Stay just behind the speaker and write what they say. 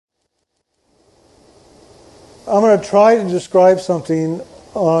I'm going to try to describe something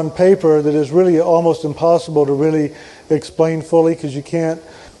on paper that is really almost impossible to really explain fully, because you can't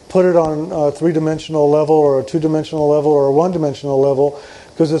put it on a three-dimensional level or a two-dimensional level or a one-dimensional level,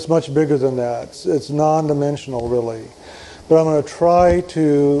 because it's much bigger than that. It's non-dimensional, really. But I'm going to try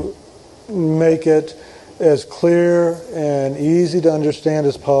to make it as clear and easy to understand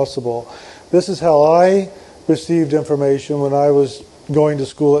as possible. This is how I received information when I was going to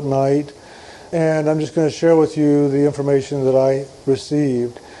school at night, and I'm just going to share with you the information that I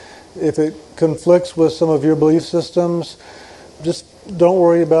received. If it conflicts with some of your belief systems, just don't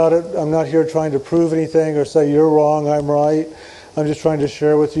worry about it. I'm not here trying to prove anything or say you're wrong, I'm right. I'm just trying to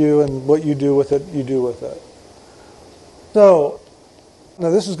share with you, and what you do with it, you do with it. So, now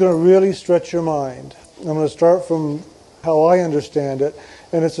this is going to really stretch your mind. I'm going to start from how I understand it,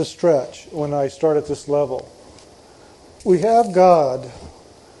 and it's a stretch when I start at this level. We have God.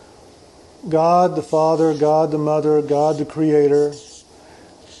 God the Father, God the Mother, God the Creator,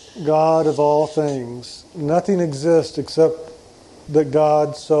 God of all things. Nothing exists except that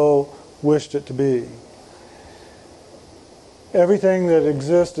God so wished it to be. Everything that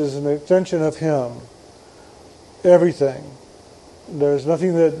exists is an extension of Him. Everything. There's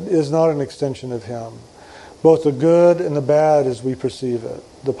nothing that is not an extension of Him. Both the good and the bad as we perceive it,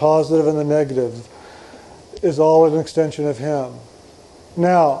 the positive and the negative, is all an extension of Him.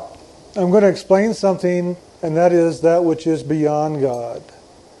 Now, I'm going to explain something, and that is that which is beyond God.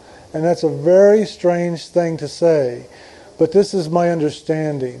 And that's a very strange thing to say, but this is my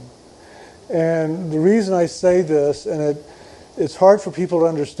understanding. And the reason I say this, and it's hard for people to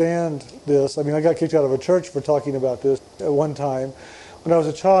understand this. I mean, I got kicked out of a church for talking about this at one time. When I was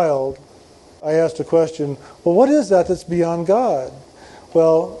a child, I asked a question, well, what is that that's beyond God?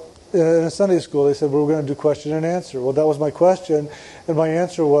 Well, in a Sunday school, they said, well, we're going to do question and answer. Well, that was my question, and my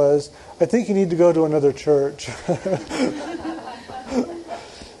answer was, I think you need to go to another church.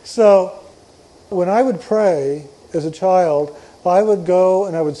 So, when I would pray as a child, I would go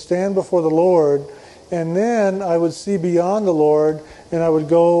and I would stand before the Lord, and then I would see beyond the Lord, and I would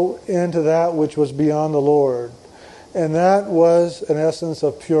go into that which was beyond the Lord. And that was an essence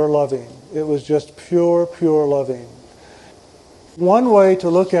of pure loving. It was just pure, pure loving. One way to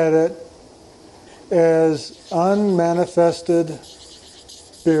look at it as unmanifested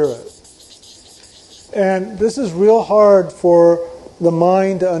spirit. And this is real hard for the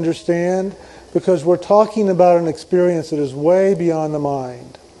mind to understand, because we're talking about an experience that is way beyond the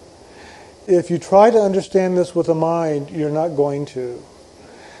mind. If you try to understand this with the mind, you're not going to.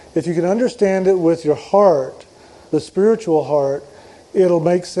 If you can understand it with your heart, the spiritual heart, it'll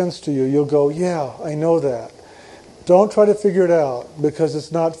make sense to you. You'll go, yeah, I know that. Don't try to figure it out, because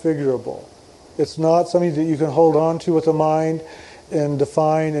it's not figurable. It's not something that you can hold on to with the mind and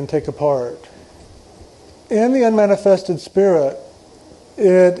define and take apart. In the unmanifested spirit,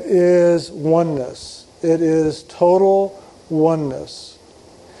 it is oneness. It is total oneness.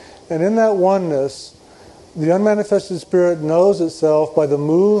 And in that oneness, the unmanifested spirit knows itself by the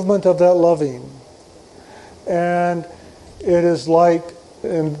movement of that loving. And it is like,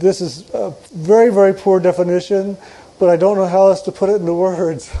 and this is a very, very poor definition, but I don't know how else to put it into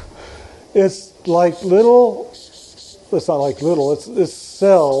words. It's like little, it's not like little, it's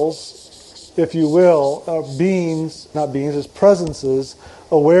cells, if you will, beings, not beings, it's presences,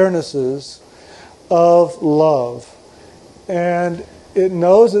 awarenesses of love. And it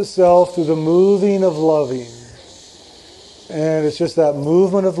knows itself through the moving of loving. And it's just that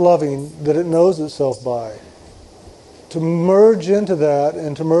movement of loving that it knows itself by. To merge into that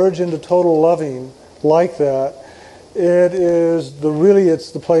and to merge into total loving like that, it's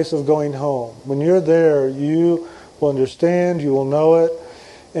the place of going home. When you're there, you will understand, you will know it,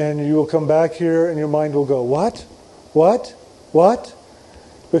 and you will come back here and your mind will go, what? What? What?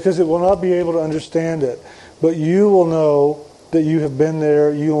 Because it will not be able to understand it. But you will know that you have been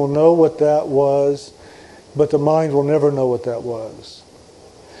there, you will know what that was, but the mind will never know what that was.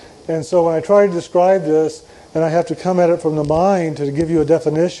 And so when I try to describe this, and I have to come at it from the mind to give you a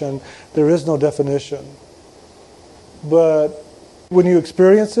definition, there is no definition. But when you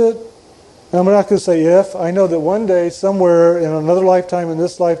experience it, and I'm not going to say if, I know that one day, somewhere in another lifetime, in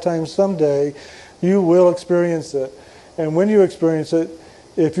this lifetime, someday, you will experience it. And when you experience it,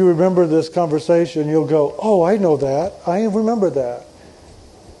 if you remember this conversation, you'll go, oh, I know that. I remember that.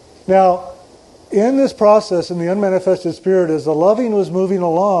 Now, in this process, in the unmanifested spirit, as the loving was moving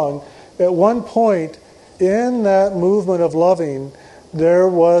along, at one point, in that movement of loving, there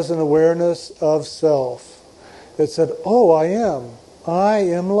was an awareness of self. It said, oh, I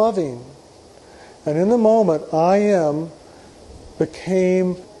am loving. And in the moment, I am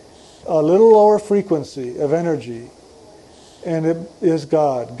became a little lower frequency of energy, and it is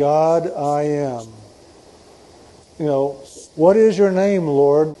God. God, I am. You know, what is your name,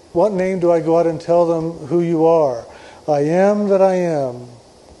 Lord? What name do I go out and tell them who you are? I am that I am.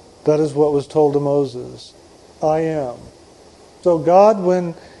 That is what was told to Moses. I am. So God,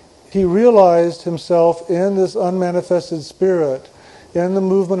 when he realized himself in this unmanifested spirit, in the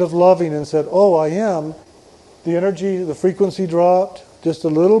movement of loving, and said, oh, I am, the energy, the frequency dropped just a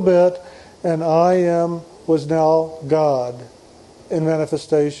little bit, and I am was now God in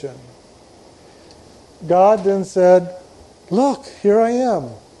manifestation. God then said, look, here I am.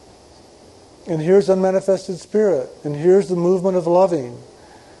 And here's unmanifested spirit. And here's the movement of loving.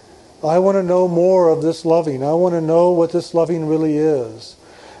 I want to know more of this loving. I want to know what this loving really is.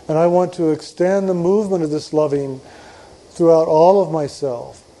 And I want to extend the movement of this loving throughout all of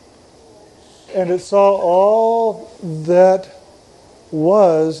myself. And it saw all that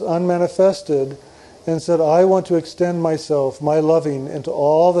was unmanifested and said, I want to extend myself, my loving, into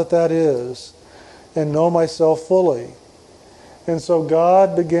all that that is, and know myself fully. And so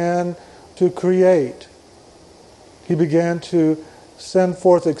God began to create. He began to send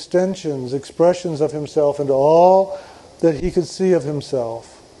forth extensions, expressions of himself into all that he could see of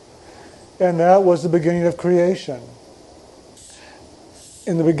himself. And that was the beginning of creation.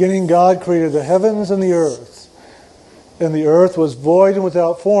 In the beginning, God created the heavens and the earth. And the earth was void and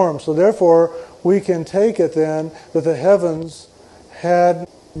without form. So therefore, we can take it then that the heavens had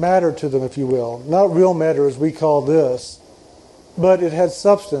matter to them, if you will. Not real matter as we call this, but it had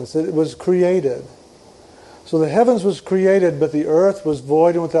substance. It was created. So the heavens was created, but the earth was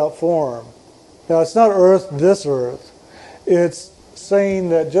void and without form. Now it's not earth, this earth. It's saying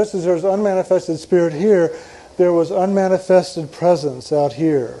that just as there's unmanifested spirit here, there was unmanifested presence out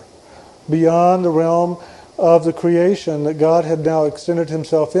here, beyond the realm of the creation that God had now extended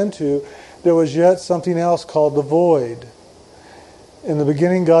himself into. There was yet something else called the void. In the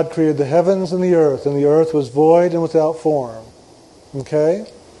beginning, God created the heavens and the earth was void and without form. Okay?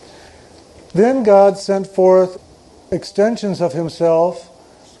 Then God sent forth extensions of himself,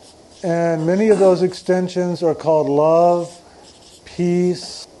 and many of those extensions are called love,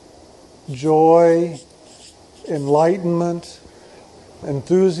 peace, joy, enlightenment,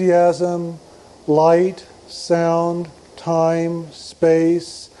 enthusiasm, light, sound, time,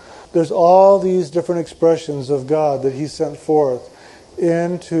 space. There's all these different expressions of God that he sent forth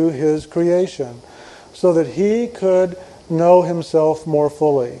into his creation so that he could know himself more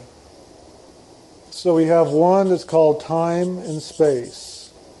fully. So we have one that's called time and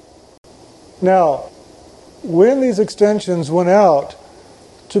space. Now, when these extensions went out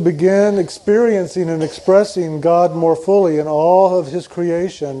to begin experiencing and expressing God more fully in all of his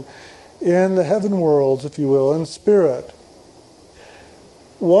creation, in the heaven worlds, if you will, in spirit,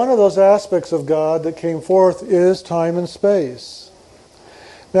 one of those aspects of God that came forth is time and space.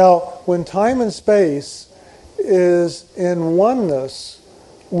 Now, when time and space is in oneness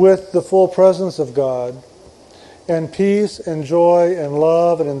with the full presence of God, and peace and joy and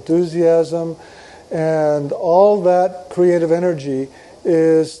love and enthusiasm and all that creative energy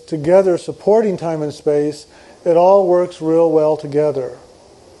is together supporting time and space, it all works real well together.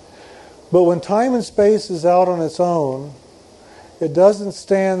 But when time and space is out on its own, it doesn't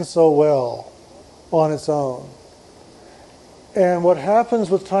stand so well on its own. And what happens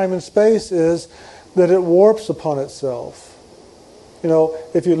with time and space is that it warps upon itself. You know,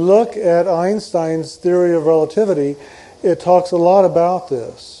 if you look at Einstein's theory of relativity, it talks a lot about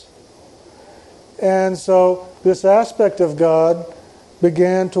this. And so this aspect of God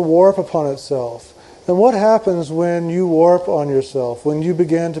began to warp upon itself. And what happens when you warp on yourself, when you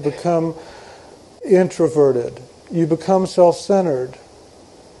begin to become introverted? You become self-centered.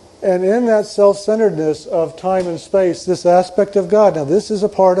 And in that self-centeredness of time and space, this aspect of God, now this is a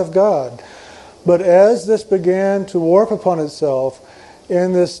part of God, but as this began to warp upon itself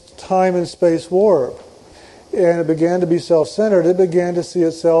in this time and space warp, and it began to be self-centered, it began to see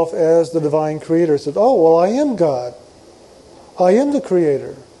itself as the divine creator. It said, oh, well, I am God. I am the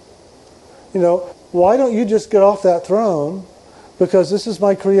creator. You know, why don't you just get off that throne? Because this is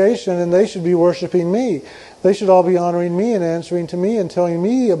my creation and they should be worshiping me. They should all be honoring me and answering to me and telling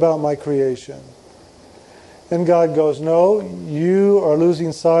me about my creation. And God goes, no, you are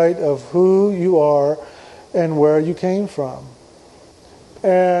losing sight of who you are and where you came from.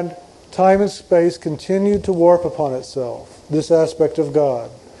 And time and space continued to warp upon itself, this aspect of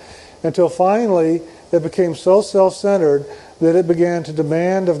God, until finally it became so self-centered that it began to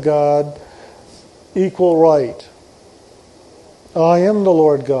demand of God equal right. I am the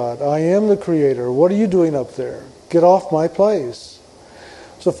Lord God. I am the Creator. What are you doing up there? Get off my place.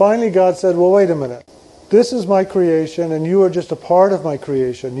 So finally God said, well, wait a minute. This is my creation, and you are just a part of my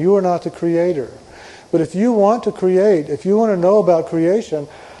creation. You are not the creator. But if you want to create, if you want to know about creation,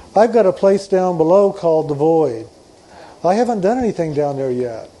 I've got a place down below called the void. I haven't done anything down there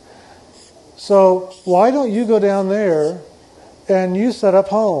yet. So why don't you go down there and you set up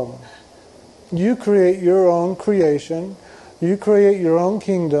home? You create your own creation. You create your own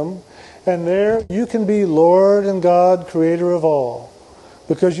kingdom. And there you can be Lord and God, creator of all.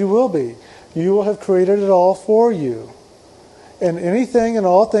 Because you will be. You will have created it all for you. And anything and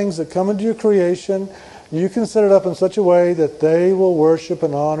all things that come into your creation, you can set it up in such a way that they will worship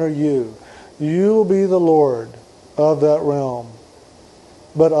and honor you. You will be the Lord of that realm.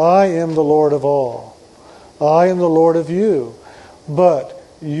 But I am the Lord of all. I am the Lord of you. But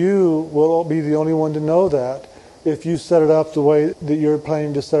you will be the only one to know that if you set it up the way that you're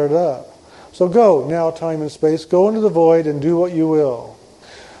planning to set it up. So go, now time and space, go into the void and do what you will.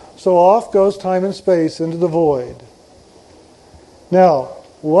 So off goes time and space into the void. Now,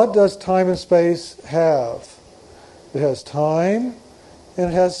 what does time and space have? It has time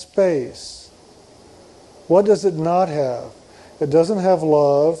and it has space. What does it not have? It doesn't have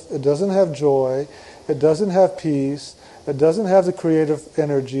love, it doesn't have joy, it doesn't have peace, it doesn't have the creative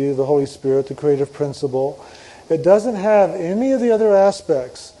energy of the Holy Spirit, the creative principle. It doesn't have any of the other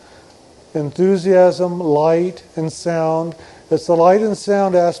aspects. Enthusiasm, light, and sound. It's the light and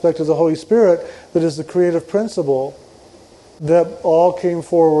sound aspect of the Holy Spirit that is the creative principle that all came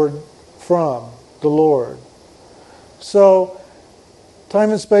forward from the Lord. So,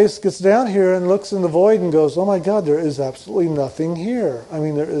 time and space gets down here and looks in the void and goes, oh my God, there is absolutely nothing here. I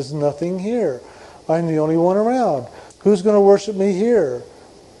mean, there is nothing here. I'm the only one around. Who's going to worship me here?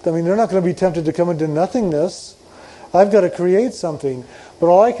 I mean, they're not going to be tempted to come into nothingness. I've got to create something. But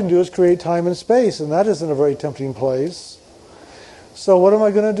all I can do is create time and space, and that isn't a very tempting place. So what am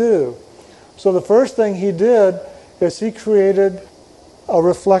I going to do? So the first thing he did is he created a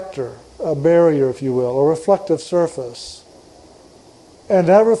reflector, a barrier, if you will, a reflective surface. And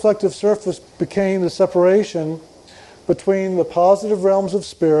that reflective surface became the separation between the positive realms of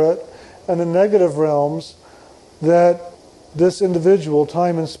spirit and the negative realms that this individual,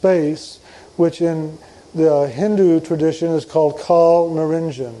 time and space, which in the Hindu tradition is called Kal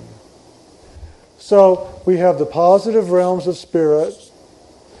Niranjan. So we have the positive realms of spirit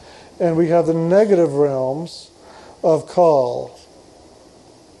and we have the negative realms of Kal.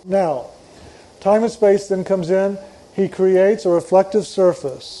 Now, time and space then comes in. He creates a reflective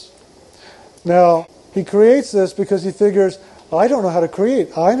surface. Now, he creates this because he figures, I don't know how to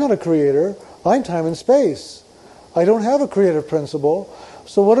create. I'm not a creator. I'm time and space. I don't have a creative principle.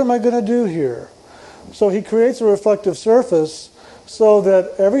 So what am I going to do here? So he creates a reflective surface so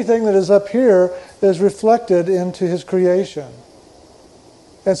that everything that is up here is reflected into his creation.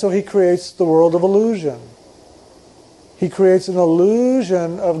 And so he creates the world of illusion. He creates an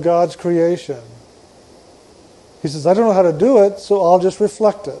illusion of God's creation. He says, I don't know how to do it, so I'll just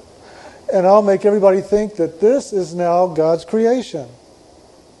reflect it. And I'll make everybody think that this is now God's creation.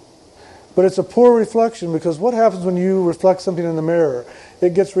 But it's a poor reflection, because what happens when you reflect something in the mirror?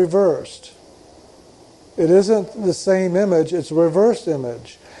 It gets reversed. It isn't the same image, it's a reversed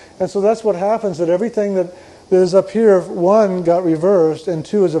image. And so that's what happens, that everything that is up here, one, got reversed, and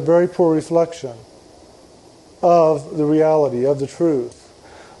two, is a very poor reflection of the reality, of the truth.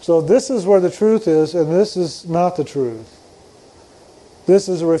 So this is where the truth is, and this is not the truth. This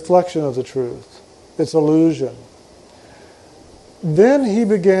is a reflection of the truth. It's illusion. Then he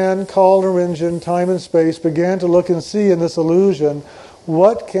began, Kal Niranjan, time and space, began to look and see in this illusion,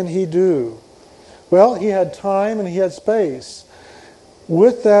 what can he do? Well, he had time and he had space.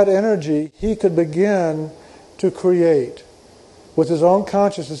 With that energy, he could begin to create. With his own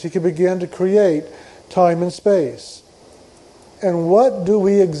consciousness, he could begin to create time and space. And what do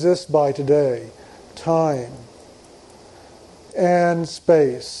we exist by today? Time and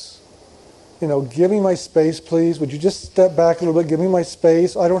space. You know, give me my space, please. Would you just step back a little bit? Give me my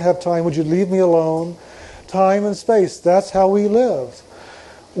space. I don't have time. Would you leave me alone? Time and space. That's how we live.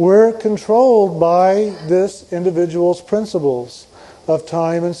 We're controlled by this individual's principles of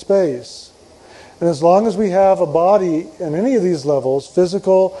time and space. And as long as we have a body in any of these levels,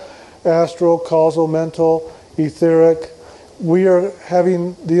 physical, astral, causal, mental, etheric, we are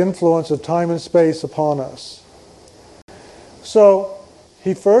having the influence of time and space upon us. So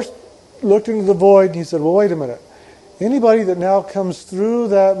he first looked into the void and he said, well, wait a minute. Anybody that now comes through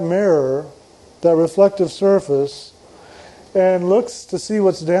that mirror, that reflective surface, and looks to see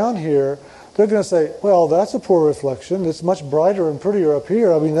what's down here, they're going to say, well, that's a poor reflection. It's much brighter and prettier up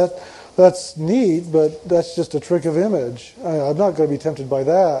here. I mean, that's that's neat, but that's just a trick of image. I'm not going to be tempted by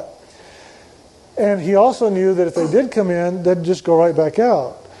that. And he also knew that if they did come in, they'd just go right back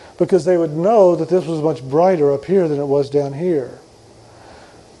out, because they would know that this was much brighter up here than it was down here.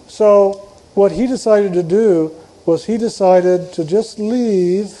 So what he decided to do was he decided to just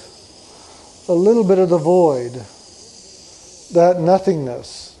leave a little bit of the void, that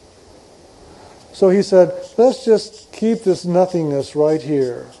nothingness. So he said, let's just keep this nothingness right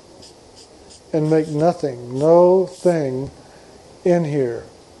here and make nothing, no thing in here.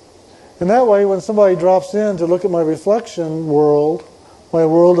 And that way, when somebody drops in to look at my reflection world, my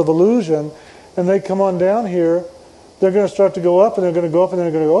world of illusion, and they come on down here, they're going to start to go up, and they're going to go up, and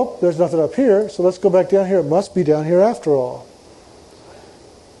they're going to go, oh, there's nothing up here, so let's go back down here. It must be down here after all.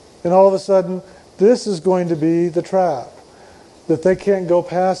 And all of a sudden, this is going to be the trap, that they can't go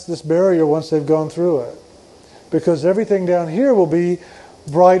past this barrier once they've gone through it. Because everything down here will be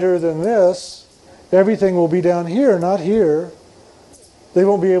brighter than this. Everything will be down here, not here. They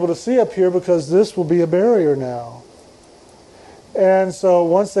won't be able to see up here because this will be a barrier now. And so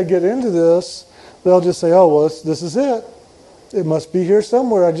once they get into this, they'll just say, oh, well, this is it. It must be here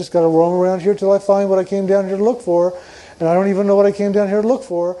somewhere. I just got to roam around here till I find what I came down here to look for. And I don't even know what I came down here to look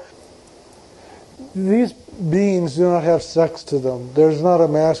for. These beings do not have sex to them. There's not a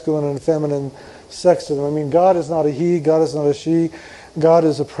masculine and feminine sex to them. I mean, God is not a he, God is not a she. God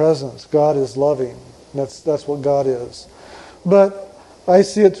is a presence. God is loving. That's what God is. But I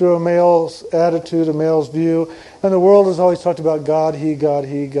see it through a male's attitude, a male's view. And the world has always talked about God, he, God,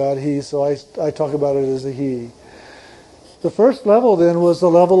 he, God, he. So I talk about it as a he. The first level then was the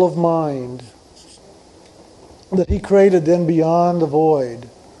level of mind that he created then beyond the void.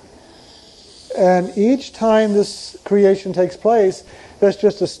 And each time this creation takes place, that's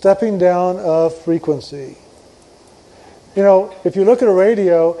just a stepping down of frequency. You know, if you look at a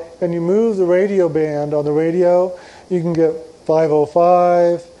radio and you move the radio band on the radio, you can get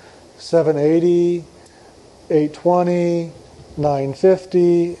 505, 780, 820,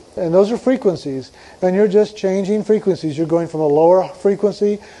 950, and those are frequencies. And you're just changing frequencies. You're going from a lower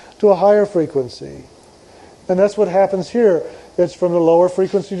frequency to a higher frequency. And that's what happens here. It's from the lower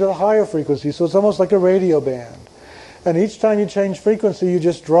frequency to the higher frequency. So it's almost like a radio band. And each time you change frequency, you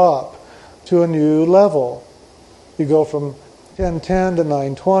just drop to a new level. You go from 1010 to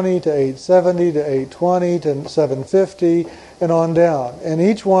 920 to 870 to 820 to 750 and on down. And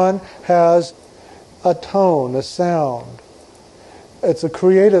each one has a tone, a sound. It's a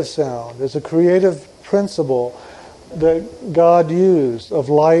creative sound. It's a creative principle that God used of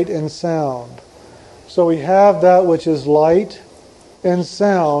light and sound. So we have that which is light and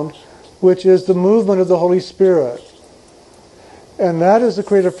sound, which is the movement of the Holy Spirit. And that is the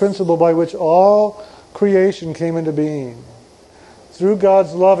creative principle by which all creation came into being. Through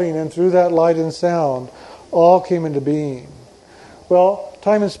God's loving and through that light and sound, all came into being. Well,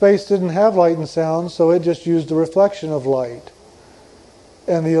 time and space didn't have light and sound, so it just used the reflection of light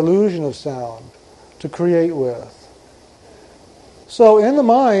and the illusion of sound to create with. So in the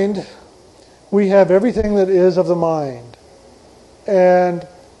mind, we have everything that is of the mind. And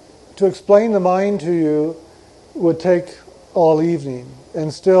to explain the mind to you would take all evening.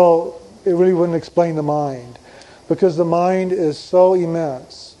 And still, it really wouldn't explain the mind. Because the mind is so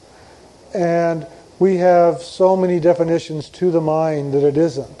immense. And we have so many definitions to the mind that it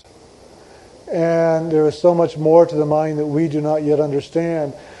isn't. And there is so much more to the mind that we do not yet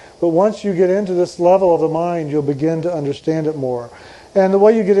understand. But once you get into this level of the mind, you'll begin to understand it more. And the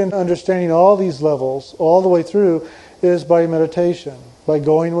way you get into understanding all these levels, all the way through, is by meditation, by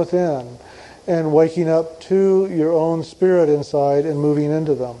going within and waking up to your own spirit inside and moving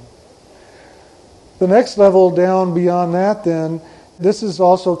into them. The next level down beyond that then, this is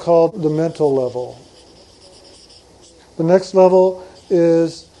also called the mental level. The next level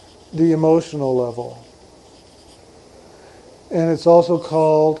is the emotional level. And it's also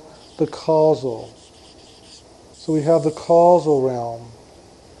called the causal. So we have the causal realm.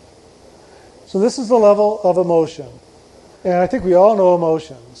 So this is the level of emotion. And I think we all know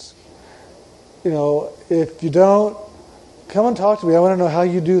emotions. You know, if you don't, come and talk to me. I want to know how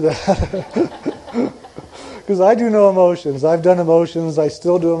you do that. Because I do know emotions. I've done emotions. I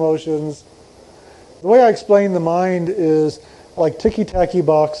still do emotions. The way I explain the mind is like ticky-tacky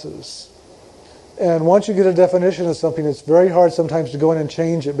boxes. And once you get a definition of something, it's very hard sometimes to go in and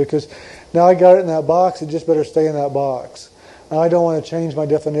change it, because now I got it in that box, it just better stay in that box. And I don't want to change my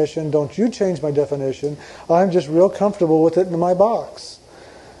definition. Don't you change my definition. I'm just real comfortable with it in my box.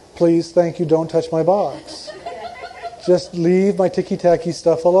 Please, thank you, don't touch my box. Just leave my ticky-tacky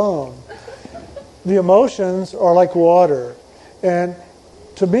stuff alone. The emotions are like water. And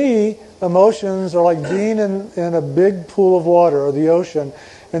to me, emotions are like being in a big pool of water or the ocean,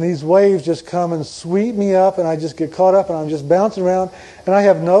 and these waves just come and sweep me up, and I just get caught up, and I'm just bouncing around, and I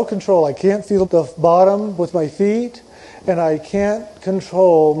have no control. I can't feel the bottom with my feet, and I can't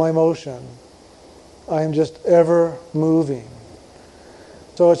control my motion. I am just ever moving.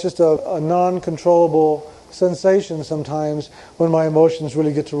 So it's just a non-controllable sensation sometimes when my emotions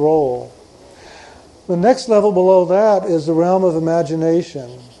really get to roll. The next level below that is the realm of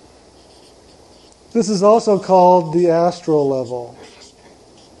imagination. This is also called the astral level.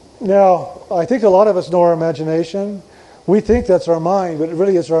 Now, I think a lot of us know our imagination. We think that's our mind, but it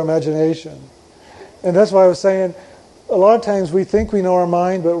really is our imagination. And that's why I was saying, a lot of times we think we know our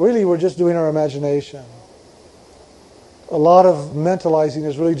mind, but really we're just doing our imagination. A lot of mentalizing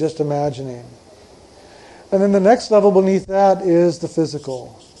is really just imagining. And then the next level beneath that is the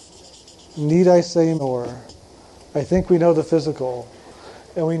physical. Need I say more? I think we know the physical,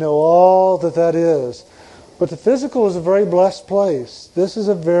 and we know all that that is. But the physical is a very blessed place. This is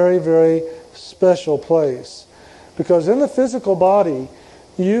a very, very special place. Because in the physical body,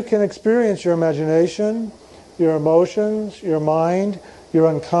 you can experience your imagination, your emotions, your mind, your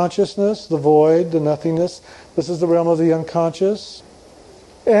unconsciousness, the void, the nothingness. This is the realm of the unconscious.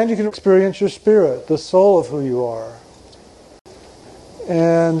 And you can experience your spirit, the soul of who you are.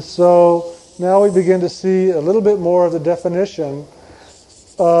 And so now we begin to see a little bit more of the definition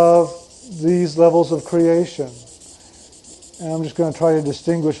of these levels of creation. And I'm just going to try to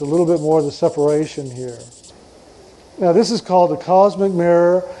distinguish a little bit more of the separation here. Now this is called the cosmic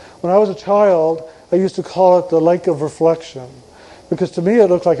mirror. When I was a child, I used to call it the lake of reflection, because to me it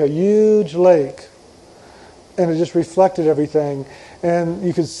looked like a huge lake, and it just reflected everything. And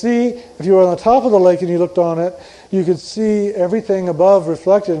you could see, if you were on the top of the lake and you looked on it, you could see everything above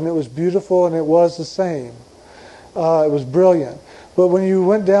reflected, and it was beautiful, and it was the same. It was brilliant. But when you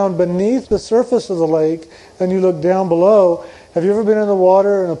went down beneath the surface of the lake and you looked down below, have you ever been in the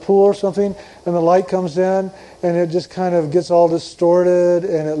water, in a pool or something, and the light comes in and it just kind of gets all distorted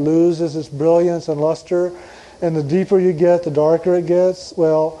and it loses its brilliance and luster? And the deeper you get, the darker it gets?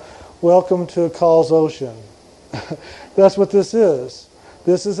 Well, welcome to Carl's Ocean. That's what this is.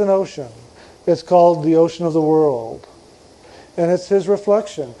 This is an ocean. It's called the ocean of the world. And it's his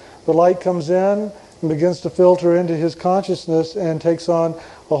reflection. The light comes in and begins to filter into his consciousness and takes on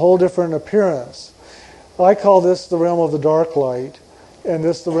a whole different appearance. I call this the realm of the dark light, and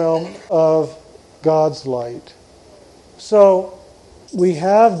this the realm of God's light. So we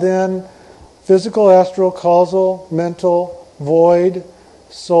have then physical, astral, causal, mental, void,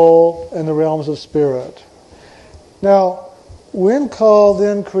 soul, and the realms of spirit. Now, when Carl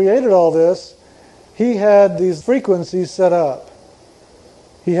then created all this, he had these frequencies set up.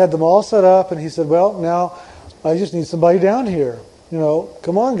 He had them all set up, and he said, well, now I just need somebody down here. You know,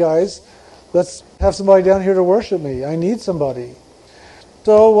 come on, guys. Let's have somebody down here to worship me. I need somebody.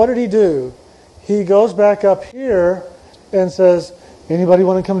 So what did he do? He goes back up here and says, anybody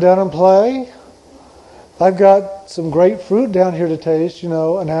want to come down and play? I've got some great fruit down here to taste, you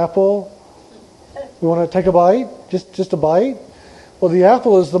know, an apple. You want to take a bite? Just a bite? Well, the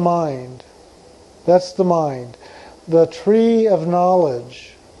apple is the mind. That's the mind. The tree of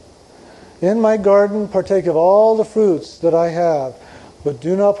knowledge. In my garden partake of all the fruits that I have, but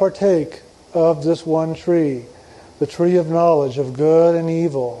do not partake of this one tree, the tree of knowledge of good and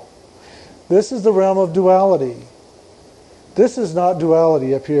evil. This is the realm of duality. This is not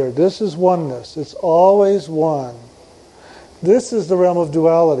duality up here. This is oneness. It's always one. This is the realm of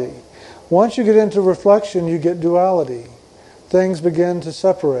duality. Once you get into reflection, you get duality. Things begin to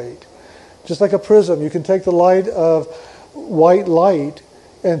separate. Just like a prism, you can take the light of white light,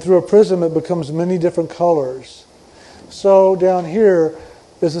 and through a prism it becomes many different colors. So down here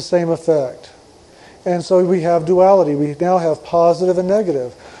is the same effect. And so we have duality. We now have positive and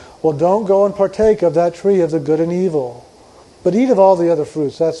negative. Well, don't go and partake of that tree of the good and evil. But eat of all the other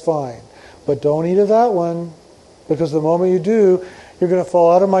fruits, that's fine. But don't eat of that one, because the moment you do, you're going to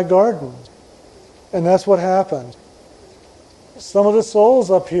fall out of my garden. And that's what happened. Some of the souls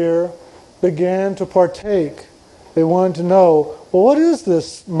up here began to partake. They wanted to know, well, what is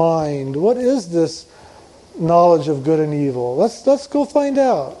this mind? What is this knowledge of good and evil? Let's go find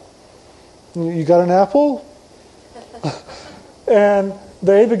out. You got an apple? And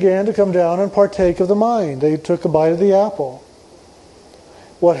they began to come down and partake of the mind. They took a bite of the apple.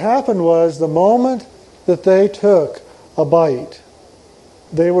 What happened was, the moment that they took a bite,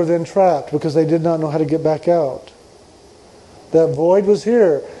 they were then trapped because they did not know how to get back out. That void was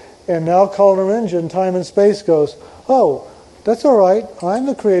here. And now Kal-Niranjan, time and space, goes, oh, that's all right. I'm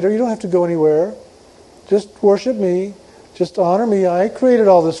the creator. You don't have to go anywhere. Just worship me. Just honor me. I created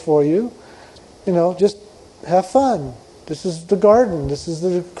all this for you. Just have fun. This is the garden. This is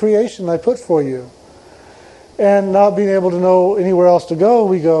the creation I put for you. And not being able to know anywhere else to go,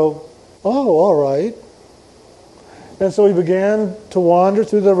 we go, oh, all right. And so we began to wander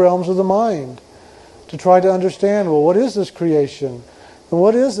through the realms of the mind to try to understand, well, what is this creation? And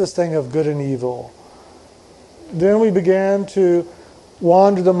what is this thing of good and evil? Then we began to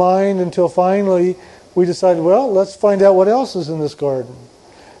wander the mind until finally we decided, well, let's find out what else is in this garden.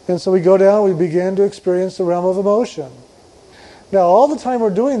 And so we go down, we begin to experience the realm of emotion. Now, all the time we're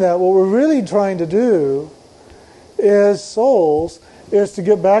doing that, what we're really trying to do as souls is to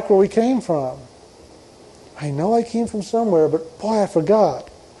get back where we came from. I know I came from somewhere, but boy, I forgot.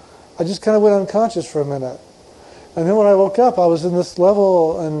 I just kind of went unconscious for a minute. And then when I woke up, I was in this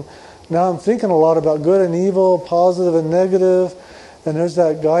level, and now I'm thinking a lot about good and evil, positive and negative. And there's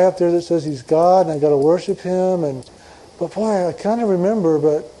that guy up there that says he's God, and I got to worship him. But boy, I kind of remember,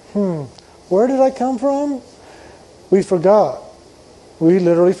 but where did I come from? We forgot. We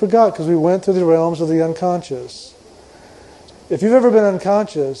literally forgot because we went through the realms of the unconscious. If you've ever been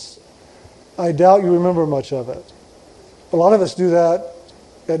unconscious, I doubt you remember much of it. A lot of us do that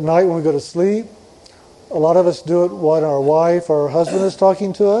at night when we go to sleep. A lot of us do it when our wife or our husband is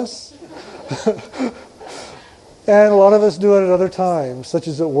talking to us. And a lot of us do it at other times, such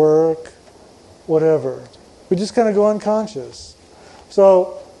as at work, whatever. We just kind of go unconscious.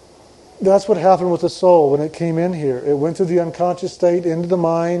 So that's what happened with the soul when it came in here. It went through the unconscious state into the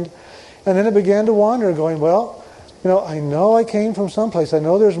mind, and then it began to wander, going, well, I know I came from someplace. I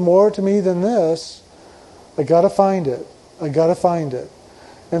know there's more to me than this. I got to find it. I got to find it.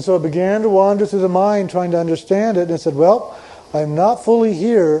 And so it began to wander through the mind, trying to understand it, and it said, well, I'm not fully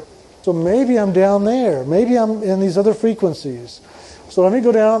here, so maybe I'm down there. Maybe I'm in these other frequencies. So let me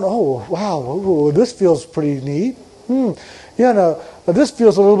go down. Oh, wow, this feels pretty neat. This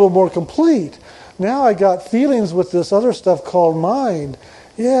feels a little bit more complete. Now I got feelings with this other stuff called mind.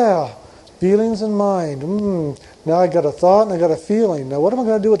 Yeah, feelings and mind. Now I got a thought and I got a feeling. Now what am I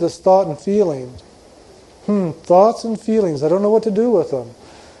going to do with this thought and feeling? Thoughts and feelings. I don't know what to do with them.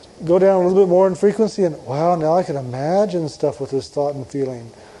 Go down a little bit more in frequency and wow, now I can imagine stuff with this thought and feeling.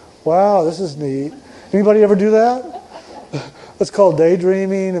 Wow, this is neat. Anybody ever do that? That's called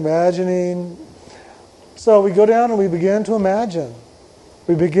daydreaming, imagining. So we go down and we begin to imagine.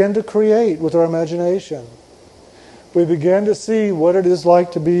 We begin to create with our imagination. We begin to see what it is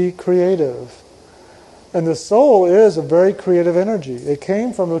like to be creative. And the soul is a very creative energy. It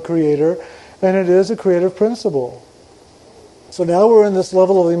came from the Creator, and it is a creative principle. So now we're in this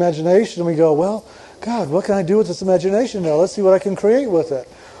level of imagination, and we go, well, God, what can I do with this imagination now? Let's see what I can create with it.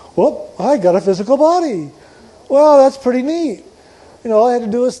 Well, I got a physical body. Well, that's pretty neat. All I had to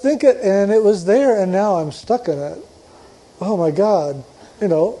do was think it, and it was there, and now I'm stuck in it. Oh my God.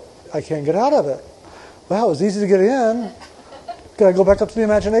 I can't get out of it. Wow, it was easy to get in. Can I go back up to the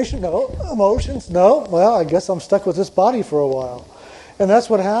imagination? No. Emotions? No. Well, I guess I'm stuck with this body for a while. And that's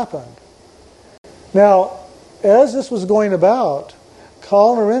what happened. Now, as this was going about,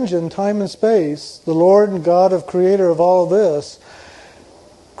 Kal Niranjan, time and space, the Lord and God of Creator of all of this,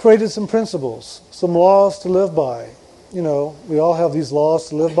 created some principles, some laws to live by. We all have these laws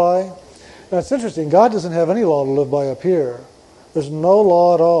to live by. Now, it's interesting. God doesn't have any law to live by up here. There's no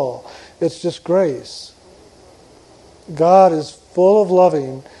law at all. It's just grace. God is full of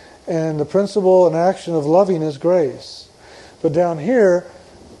loving, and the principle and action of loving is grace. But down here,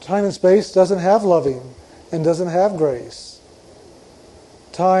 time and space doesn't have loving and doesn't have grace.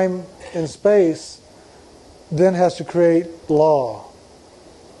 Time and space then has to create law.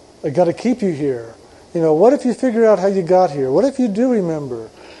 I got to keep you here. What if you figure out how you got here? What if you do remember?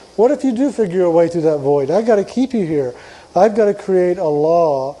 What if you do figure your way through that void? I got to keep you here. I've got to create a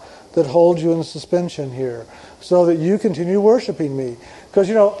law that holds you in suspension here so that you continue worshiping me. Because,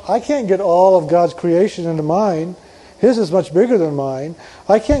 I can't get all of God's creation into mine. His is much bigger than mine.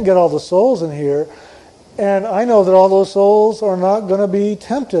 I can't get all the souls in here. And I know that all those souls are not going to be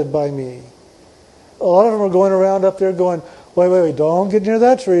tempted by me. A lot of them are going around up there going, wait, don't get near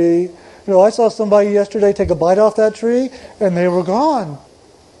that tree. I saw somebody yesterday take a bite off that tree, and they were gone.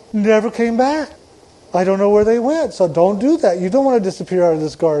 Never came back. I don't know where they went, so don't do that. You don't want to disappear out of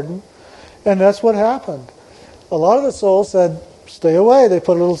this garden. And that's what happened. A lot of the souls said, stay away. They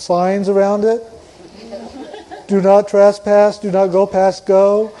put little signs around it. Do not trespass, do not go past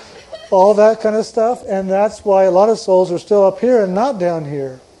go, all that kind of stuff. And that's why a lot of souls are still up here and not down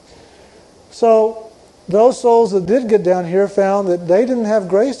here. So those souls that did get down here found that they didn't have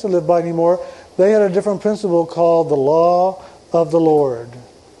grace to live by anymore. They had a different principle called the law of the Lord.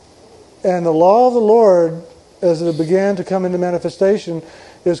 And the law of the Lord as it began to come into manifestation,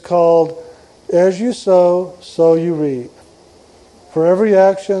 is called, as you sow, so you reap. For every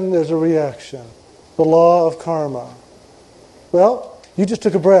action, there's a reaction. The law of karma. Well, you just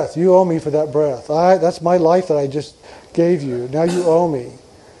took a breath. You owe me for that breath. That's my life that I just gave you. Now you owe me.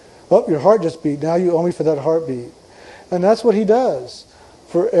 Oh, your heart just beat. Now you owe me for that heartbeat. And that's what he does.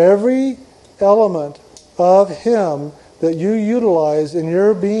 For every element of him that you utilize in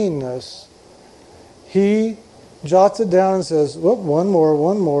your beingness, he jots it down and says, well, one more.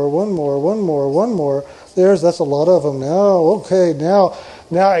 That's a lot of them. Now, okay, now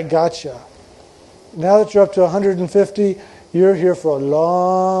I got you. Now that you're up to 150, you're here for a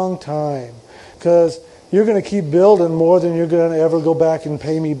long time. Because you're going to keep building more than you're going to ever go back and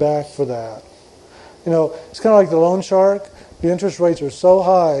pay me back for that. You know, it's kind of like the loan shark. The interest rates are so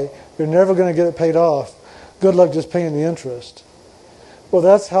high, you're never going to get it paid off. Good luck just paying the interest. Well,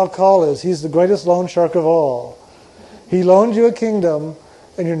 that's how Kal is. He's the greatest loan shark of all. He loaned you a kingdom,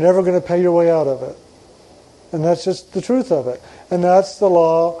 and you're never going to pay your way out of it. And that's just the truth of it. And that's the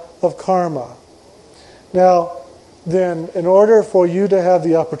law of karma. Now, then, in order for you to have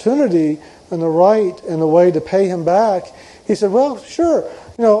the opportunity and the right and the way to pay him back, he said, well, sure,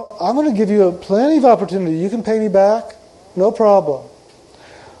 I'm going to give you plenty of opportunity. You can pay me back, no problem.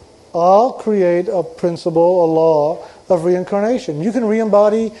 I'll create a principle, a law of reincarnation. You can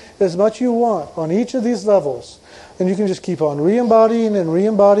re-embody as much you want on each of these levels. And you can just keep on re-embodying and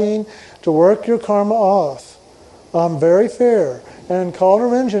re-embodying to work your karma off. I'm very fair. And Kal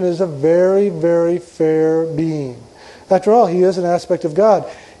Niranjan is a very, very fair being. After all, he is an aspect of God.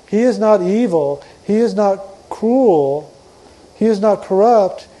 He is not evil. He is not cruel. He is not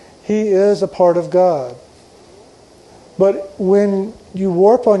corrupt. He is a part of God. But when you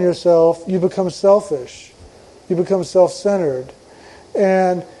warp on yourself, you become selfish. You become self-centered.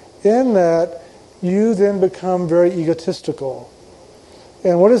 And in that, you then become very egotistical.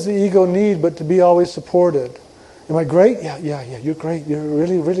 And what does the ego need but to be always supported? Am I great? Yeah, you're great. You're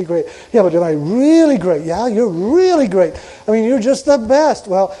really, really great. Yeah, but am I really great? Yeah, you're really great. I mean, you're just the best.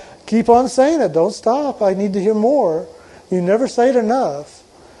 Well, keep on saying it. Don't stop. I need to hear more. You never say it enough.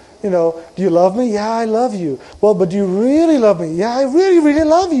 Do you love me? Yeah, I love you. Well, but do you really love me? Yeah, I really, really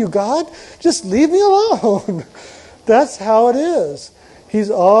love you, God. Just leave me alone. That's how it is.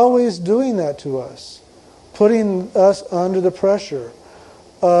 He's always doing that to us, putting us under the pressure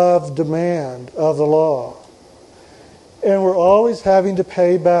of demand of the law. And we're always having to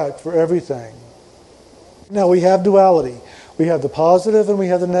pay back for everything. Now, we have duality. We have the positive and we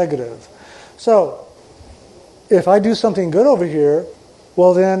have the negative. So, if I do something good over here,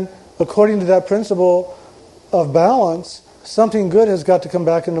 well then, according to that principle of balance, something good has got to come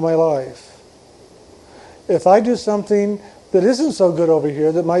back into my life. If I do something that isn't so good over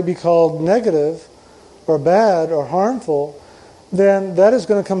here, that might be called negative or bad or harmful, then that is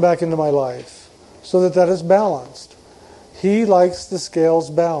going to come back into my life so that is balanced. He likes the scales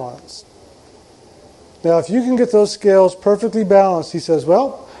balanced. Now, if you can get those scales perfectly balanced, he says,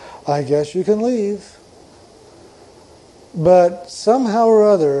 well, I guess you can leave. But somehow or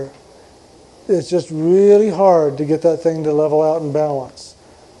other, it's just really hard to get that thing to level out and balance.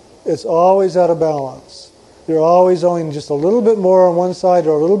 It's always out of balance. You're always owing just a little bit more on one side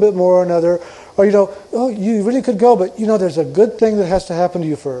or a little bit more on another. Or, oh, you really could go, but, there's a good thing that has to happen to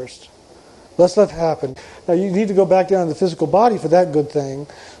you first. Let's let it happen. Now, you need to go back down to the physical body for that good thing.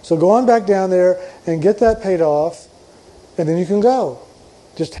 So go on back down there and get that paid off, and then you can go.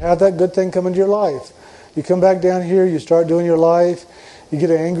 Just have that good thing come into your life. You come back down here, you start doing your life, you get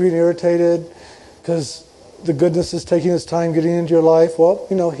angry and irritated because the goodness is taking its time getting into your life. Well,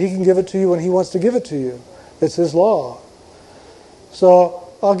 he can give it to you when he wants to give it to you. It's his law. So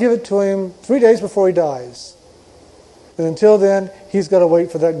I'll give it to him 3 days before he dies. And until then, he's got to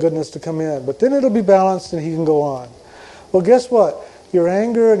wait for that goodness to come in. But then it'll be balanced and he can go on. Well, guess what? Your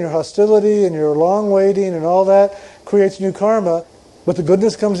anger and your hostility and your long waiting and all that creates new karma. But the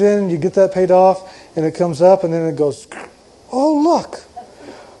goodness comes in, you get that paid off, and it comes up, and then it goes, oh, look,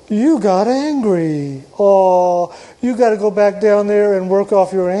 you got angry. Oh, you got to go back down there and work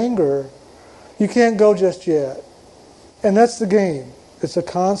off your anger. You can't go just yet. And that's the game. It's a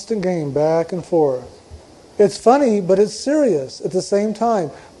constant game, back and forth. It's funny, but it's serious at the same time.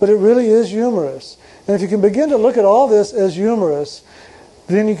 But it really is humorous. And if you can begin to look at all this as humorous,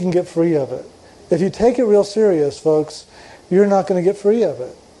 then you can get free of it. If you take it real serious, folks, you're not going to get free of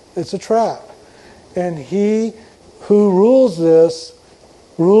it. It's a trap. And he who rules this,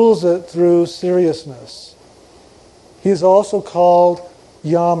 rules it through seriousness. He is also called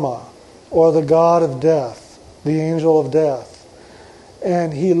Yama, or the god of death, the angel of death.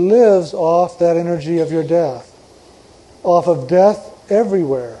 And he lives off that energy of your death. off of death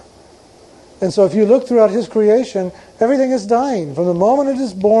everywhere. And so if you look throughout His creation, everything is dying. From the moment it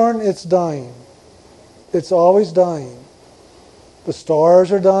is born, it's dying. It's always dying. The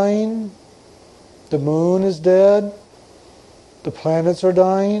stars are dying. The moon is dead. The planets are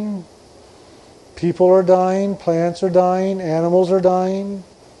dying. People are dying. Plants are dying. Animals are dying.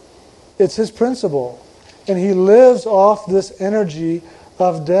 It's His principle. And He lives off this energy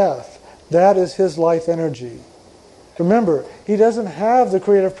of death. That is His life energy. Remember, He doesn't have the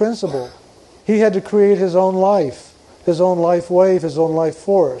creative principle. He had to create His own life wave, His own life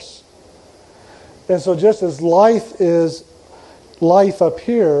force. And so just as life is life up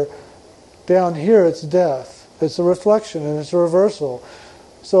here, down here it's death. It's a reflection and it's a reversal.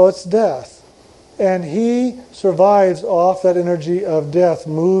 So it's death. And He survives off that energy of death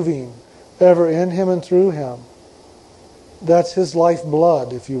moving ever in Him and through Him. That's His life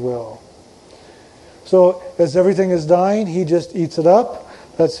blood, if you will. So as everything is dying, He just eats it up.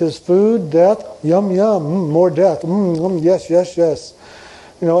 That's His food, death, yum, yum, more death, yes, yes, yes.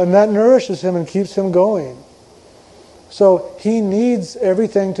 And that nourishes Him and keeps Him going. So He needs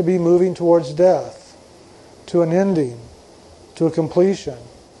everything to be moving towards death, to an ending, to a completion.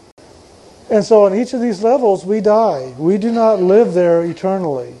 And so on each of these levels, we die. We do not live there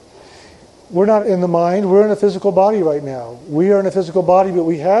eternally. We're not in the mind, we're in a physical body right now. We are in a physical body, but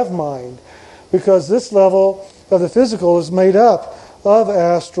we have mind. Because this level of the physical is made up of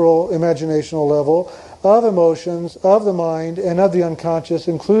astral, imaginational level, of emotions, of the mind, and of the unconscious,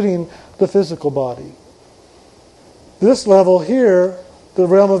 including the physical body. This level here, the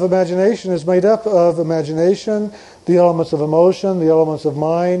realm of imagination, is made up of imagination, the elements of emotion, the elements of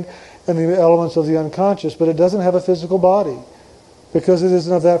mind, and the elements of the unconscious, but it doesn't have a physical body because it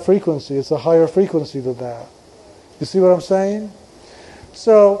isn't of that frequency. It's a higher frequency than that. You see what I'm saying?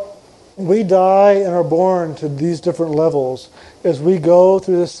 So we die and are born to these different levels as we go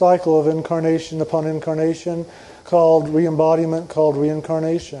through this cycle of incarnation upon incarnation called re-embodiment, called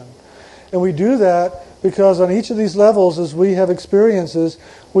reincarnation. And we do that because on each of these levels, as we have experiences,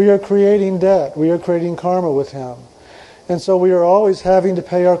 we are creating debt. We are creating karma with Him. And so we are always having to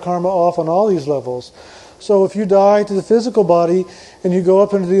pay our karma off on all these levels. So if you die to the physical body and you go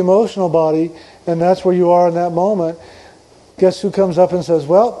up into the emotional body, and that's where you are in that moment, guess who comes up and says,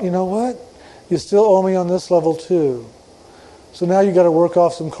 well, you know what? You still owe me on this level too. So now you've got to work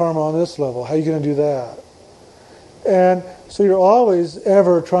off some karma on this level. How are you going to do that? And so you're always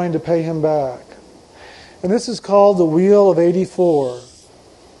ever trying to pay Him back. And this is called the Wheel of 84.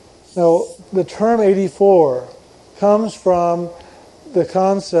 Now, the term 84 comes from the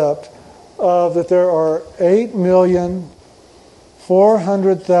concept of that there are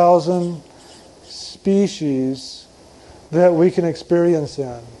 8,400,000 species that we can experience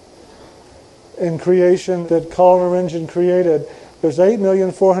in creation that Colin Ringen created. There's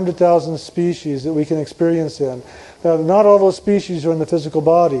 8,400,000 species that we can experience in. Now, not all those species are in the physical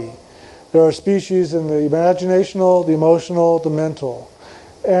body. There are species in the imaginational, the emotional, the mental,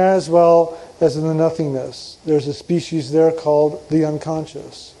 as well as in the nothingness. There's a species there called the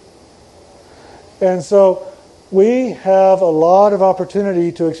unconscious. And so we have a lot of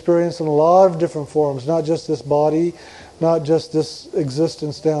opportunity to experience in a lot of different forms, not just this body, not just this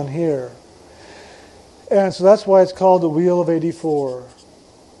existence down here. And so that's why it's called the Wheel of 84.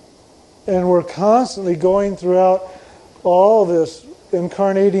 And we're constantly going throughout all this,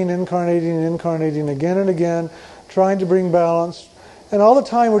 incarnating again and again, trying to bring balance. And all the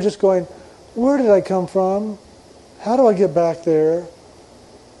time we're just going, where did I come from? How do I get back there?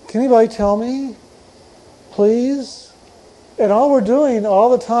 Can anybody tell me? Please? And all we're doing all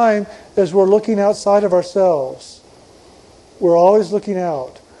the time is we're looking outside of ourselves. We're always looking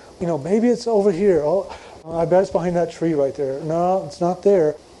out. Maybe it's over here. Oh, I bet it's behind that tree right there. No, it's not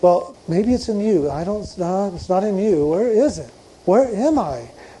there. Well, maybe it's in you. It's not in you. Where is it? Where am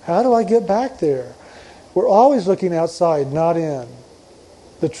I? How do I get back there? We're always looking outside, not in.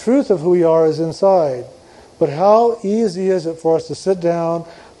 The truth of who we are is inside. But how easy is it for us to sit down,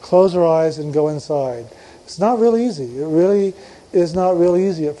 close our eyes, and go inside? It's not real easy. It really is not real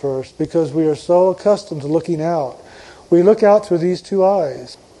easy at first because we are so accustomed to looking out. We look out through these two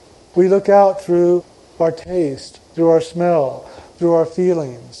eyes. We look out through our taste, through our smell, through our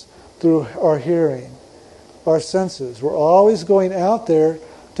feelings, through our hearing, our senses. We're always going out there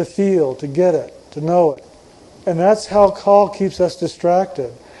to feel, to get it, to know it. And that's how Kal keeps us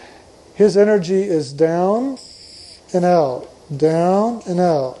distracted. His energy is down and out, down and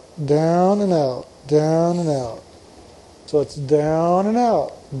out, down and out, down and out. So it's down and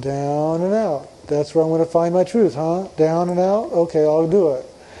out, down and out. That's where I'm going to find my truth, huh? Down and out? Okay, I'll do it.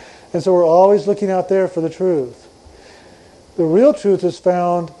 And so we're always looking out there for the truth. The real truth is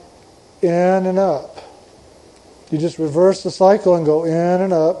found in and up. You just reverse the cycle and go in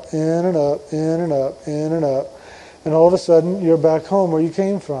and up, in and up, in and up, in and up. And all of a sudden, you're back home where you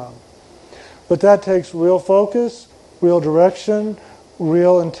came from. But that takes real focus, real direction,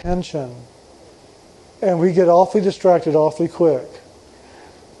 real intention. And we get awfully distracted awfully quick.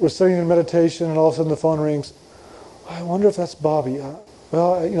 We're sitting in meditation and all of a sudden the phone rings. I wonder if that's Bobby.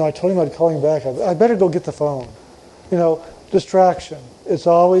 Well, I told him I'd call him back. I better go get the phone. Distraction. It's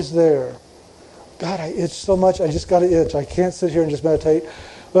always there. God, I itch so much. I just got to itch. I can't sit here and just meditate.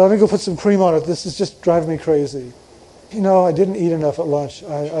 Well, let me go put some cream on it. This is just driving me crazy. I didn't eat enough at lunch.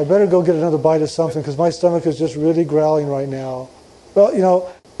 I better go get another bite of something because my stomach is just really growling right now.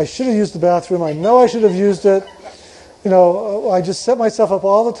 Well, I should have used the bathroom. I know I should have used it. I just set myself up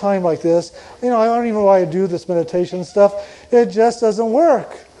all the time like this. I don't even know why I do this meditation stuff. It just doesn't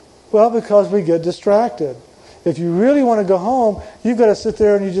work. Well, because we get distracted. If you really want to go home, you've got to sit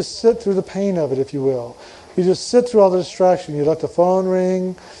there and you just sit through the pain of it, if you will. You just sit through all the distraction. You let the phone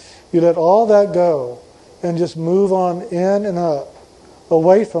ring. You let all that go and just move on in and up,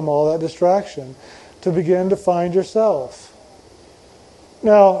 away from all that distraction to begin to find yourself.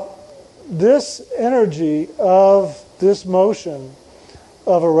 Now, this energy of this motion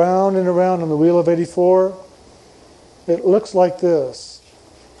of around and around on the Wheel of 84, it looks like this.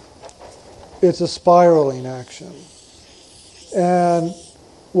 It's a spiraling action. And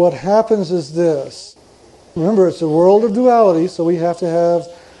what happens is this. Remember, it's a world of duality, so we have to have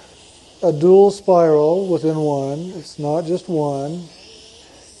a dual spiral within one. It's not just one.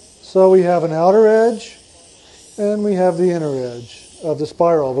 So we have an outer edge and we have the inner edge of the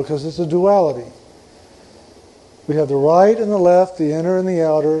spiral because it's a duality. We have the right and the left, the inner and the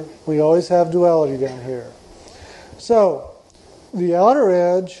outer. We always have duality down here. So the outer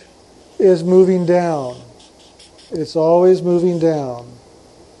edge is moving down. It's always moving down.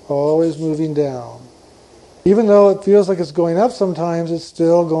 Always moving down. Even though it feels like it's going up sometimes, it's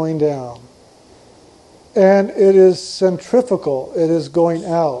still going down. And it is centrifugal. It is going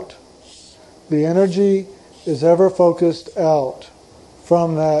out. The energy is ever focused out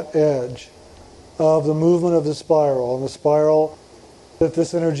from that edge of the movement of the spiral, and the spiral that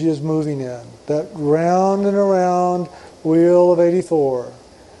this energy is moving in. That round and around Wheel of 84.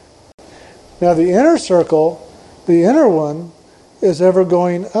 Now the inner circle, the inner one, is ever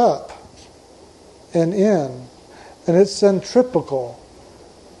going up and in. And it's centripetal.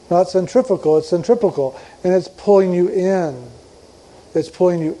 Not centrifugal, it's centripetal. And it's pulling you in. It's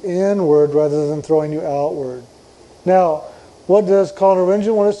pulling you inward rather than throwing you outward. Now, what does Colin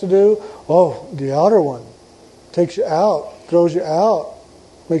Ringen want us to do? Oh, the outer one takes you out, throws you out,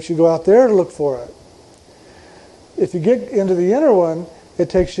 makes you go out there to look for it. If you get into the inner one, it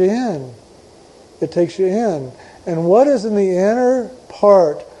takes you in. It takes you in. And what is in the inner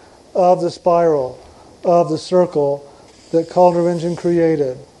part of the spiral, of the circle that Colin Ringen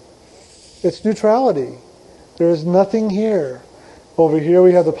created? It's neutrality. There is nothing here. Over here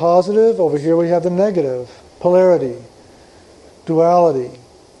we have the positive, over here we have the negative. Polarity, duality.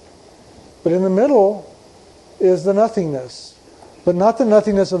 But in the middle is the nothingness. But not the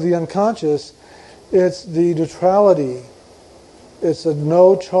nothingness of the unconscious, it's the neutrality. It's a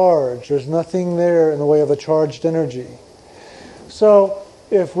no charge. There's nothing there in the way of a charged energy. So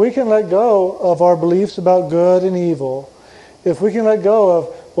if we can let go of our beliefs about good and evil, if we can let go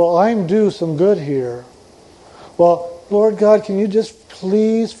of, well, I'm due some good here. Well, Lord God, can you just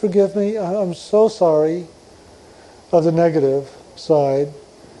please forgive me? I'm so sorry, of the negative side.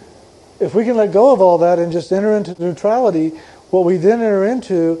 If we can let go of all that and just enter into neutrality, what we then enter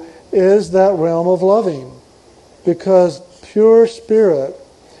into is that realm of loving. Because pure spirit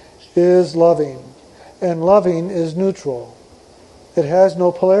is loving. And loving is neutral. It has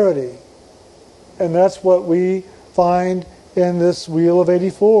no polarity. And that's what we find in this Wheel of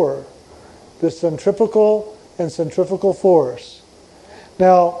 84. This centripetal and centrifugal force.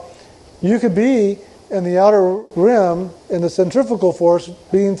 Now, you could be in the outer rim in the centrifugal force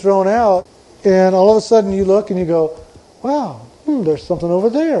being thrown out, and all of a sudden you look and you go, wow, there's something over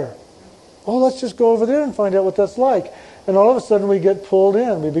there. Oh, let's just go over there and find out what that's like. And all of a sudden we get pulled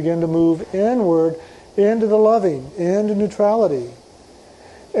in. We begin to move inward into the loving, into neutrality.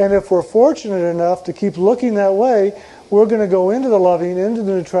 And if we're fortunate enough to keep looking that way, we're going to go into the loving, into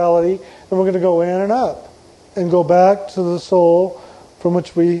the neutrality, and we're going to go in and up and go back to the soul from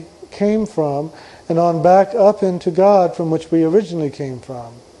which we came from, and on back up into God from which we originally came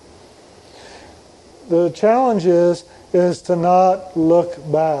from. The challenge is to not look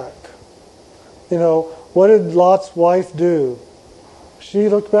back. What did Lot's wife do? She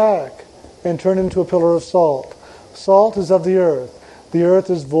looked back and turned into a pillar of salt. Salt is of the earth. The earth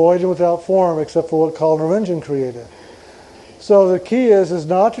is void and without form except for what Karl Naringen created. So the key is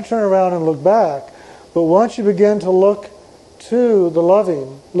not to turn around and look back, but once you begin to look to the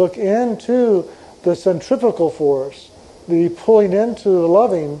loving, look into the centrifugal force, the pulling into the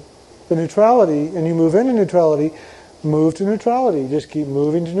loving, the neutrality, and you move into neutrality, move to neutrality. Just keep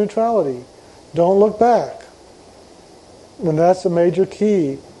moving to neutrality. Don't look back. And that's a major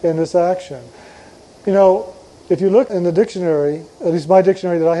key in this action. You know, if you look in the dictionary, at least my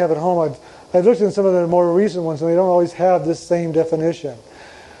dictionary that I have at home, I've looked in some of the more recent ones, and they don't always have this same definition.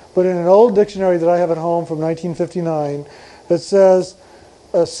 But in an old dictionary that I have at home from 1959, it says,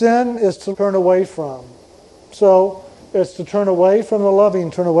 sin is to turn away from. So it's to turn away from the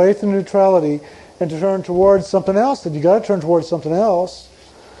loving, turn away from neutrality, and to turn towards something else. That you got to turn towards something else.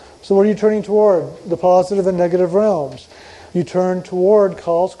 So what are you turning toward? The positive and negative realms. You turn toward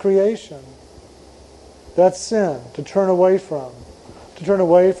Karl's creation. That's sin, to turn away from. To turn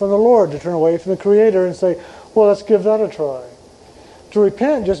away from the Lord, to turn away from the Creator and say, well, let's give that a try. To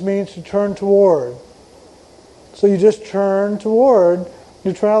repent just means to turn toward. So you just turn toward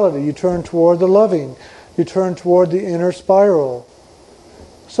neutrality. You turn toward the loving. You turn toward the inner spiral.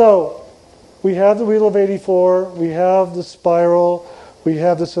 So we have the Wheel of 84. We have the spiral. We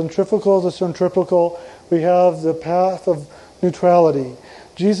have the centrifugal, we have the path of neutrality.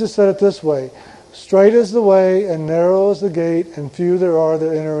 Jesus said it this way, straight is the way and narrow is the gate and few there are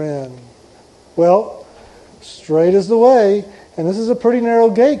that enter in. Well, straight is the way, and this is a pretty narrow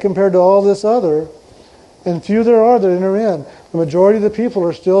gate compared to all this other, and few there are that enter in. The majority of the people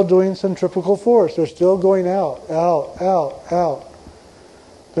are still doing centrifugal force. They're still going out, out, out, out.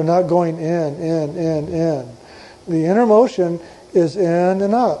 They're not going in. The inner motion is in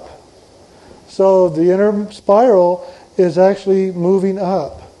and up. So the inner spiral is actually moving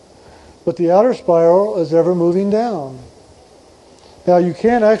up. But the outer spiral is ever moving down. Now you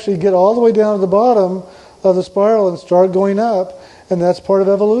can't actually get all the way down to the bottom of the spiral and start going up, and that's part of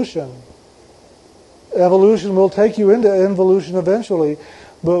evolution. Evolution will take you into involution eventually,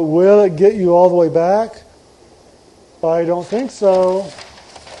 but will it get you all the way back? I don't think so.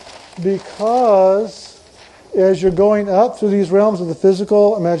 Because as you're going up through these realms of the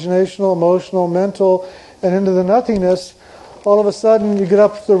physical, imaginational, emotional, mental, and into the nothingness, all of a sudden you get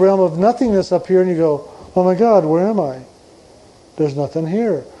up to the realm of nothingness up here and you go, oh my God, where am I? There's nothing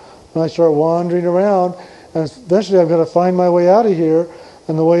here. And I start wandering around, and eventually I've got to find my way out of here,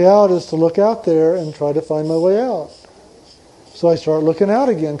 and the way out is to look out there and try to find my way out. So I start looking out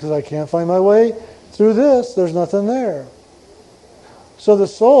again because I can't find my way through this. There's nothing there. So the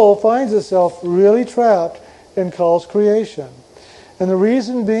soul finds itself really trapped in Karl's creation. And the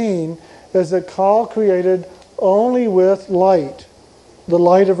reason being is that Karl created only with light, the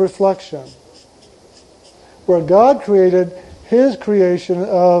light of reflection. Where God created his creation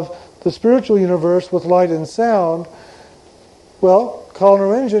of the spiritual universe with light and sound, well, Karl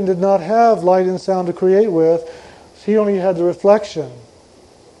Naringen did not have light and sound to create with. He only had the reflection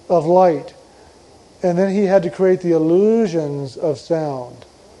of light. And then he had to create the illusions of sound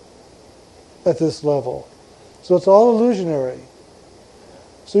at this level. So it's all illusionary.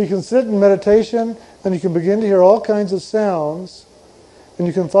 So you can sit in meditation and you can begin to hear all kinds of sounds, and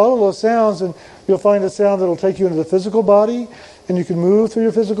you can follow those sounds, and you'll find a sound that will take you into the physical body, and you can move through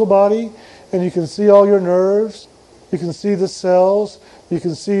your physical body, and you can see all your nerves, you can see the cells, you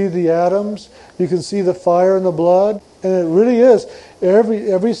can see the atoms, you can see the fire in the blood, and it really is,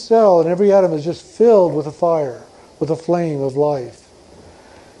 every cell and every atom is just filled with a fire, with a flame of life.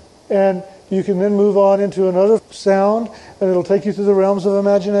 And you can then move on into another sound, and it'll take you through the realms of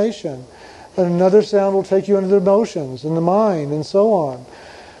imagination. And another sound will take you into the emotions and the mind and so on.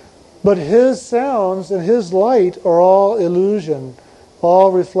 But his sounds and his light are all illusion,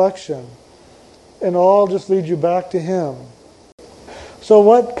 all reflection, and all just lead you back to him. So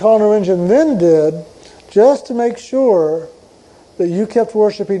what Karl Naringen then did, just to make sure that you kept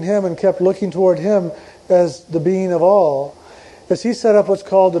worshiping him and kept looking toward him as the being of all, is he set up what's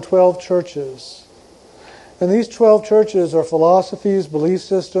called the 12 churches. And these 12 churches are philosophies, belief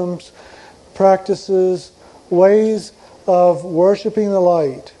systems, practices, ways of worshiping the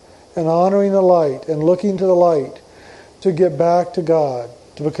light and honoring the light and looking to the light to get back to God,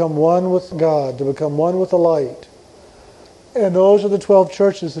 to become one with God, to become one with the light. And those are the 12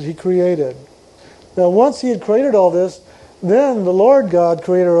 churches that he created. Now once he had created all this, then the Lord God,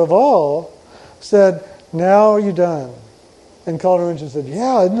 creator of all, said, now are you done? And Karl Naringen said,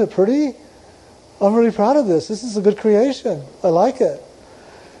 yeah, isn't it pretty? I'm really proud of this. This is a good creation. I like it.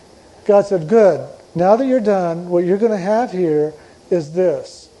 God said, good. Now that you're done, what you're going to have here is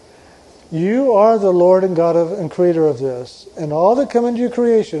this. You are the Lord and God and Creator of this. And all that come into your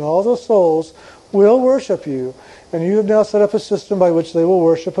creation, all those souls, will worship you. And you have now set up a system by which they will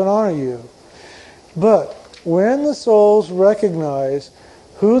worship and honor you. But when the souls recognize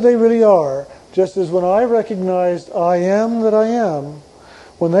who they really are, just as when I recognized I am that I am,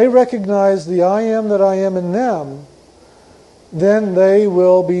 when they recognize the I am that I am in them, then they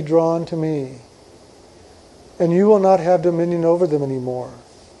will be drawn to me. And you will not have dominion over them anymore.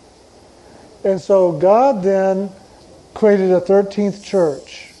 And so God then created a 13th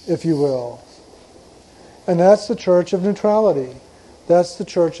church, if you will. And that's the church of neutrality. That's the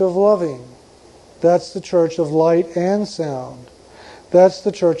church of loving. That's the church of light and sound. That's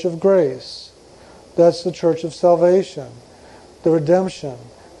the church of grace. That's the church of salvation, the redemption.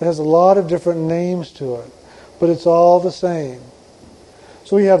 It has a lot of different names to it, but it's all the same.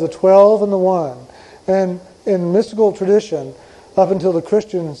 So we have the 12 and the 1. And in mystical tradition, up until the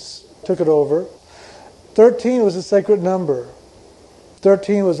Christians took it over, 13 was a sacred number.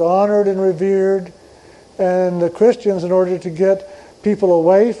 13 was honored and revered, and the Christians, in order to get people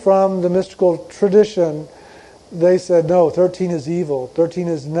away from the mystical tradition, they said, no, 13 is evil, 13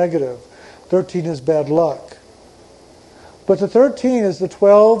 is negative, 13 is bad luck. But the 13 is the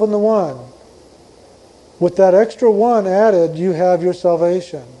 12 and the 1. With that extra 1 added, you have your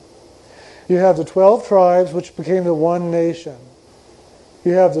salvation. You have the 12 tribes, which became the one nation.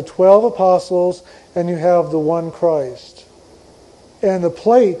 You have the 12 apostles, and you have the one Christ. And the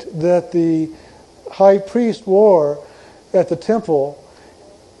plate that the high priest wore at the temple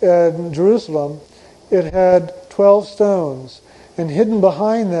in Jerusalem, it had 12 stones. And hidden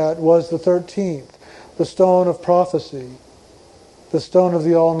behind that was the 13th, the stone of prophecy, the stone of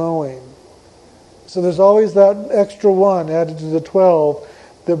the all-knowing. So there's always that extra 1 added to the 12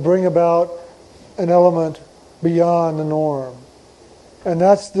 that bring about an element beyond the norm. And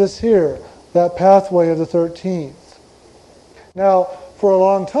that's this here, that pathway of the 13th. Now, for a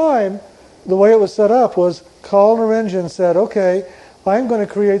long time, the way it was set up was Carl Narendran said, okay, I'm going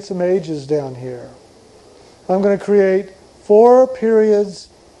to create some ages down here. I'm going to create 4 periods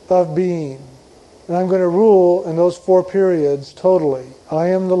of being. And I'm going to rule in those 4 periods totally. I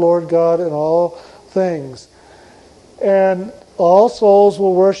am the Lord God in all things. And all souls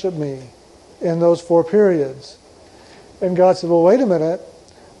will worship me in those 4 periods. And God said, well, wait a minute.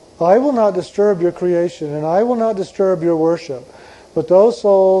 I will not disturb your creation, and I will not disturb your worship. But those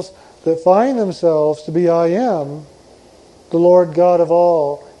souls that find themselves to be I am, the Lord God of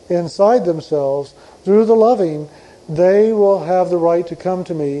all, inside themselves, through the loving, they will have the right to come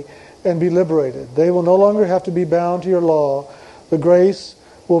to me and be liberated. They will no longer have to be bound to your law. The grace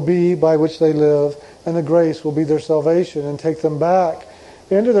will be by which they live, and the grace will be their salvation and take them back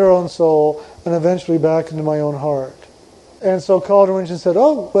into their own soul and eventually back into my own heart. And so Carl Narendran said,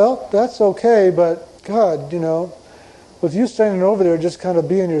 oh, well, that's okay, but God, with you standing over there just kind of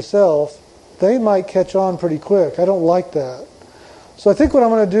being yourself, they might catch on pretty quick. I don't like that. So I think what I'm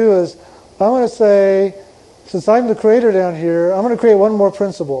going to do is, I'm going to say, since I'm the creator down here, I'm going to create one more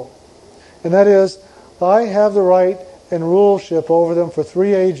principle. And that is, I have the right and ruleship over them for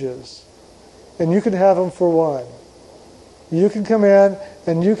 3 ages. And you can have them for 1. You can come in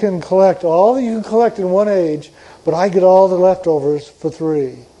and you can collect all that you can collect in 1 age, but I get all the leftovers for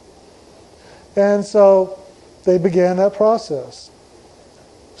 3. And so they began that process.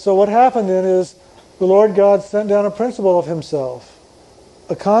 So what happened then is the Lord God sent down a principle of himself,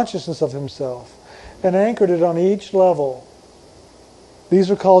 a consciousness of himself, and anchored it on each level.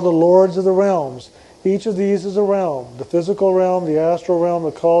 These are called the Lords of the Realms. Each of these is a realm. The physical realm, the astral realm,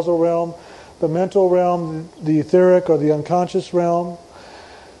 the causal realm, the mental realm, the etheric or the unconscious realm.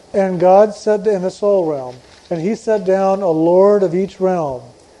 And God set in the soul realm. And he set down a Lord of each realm.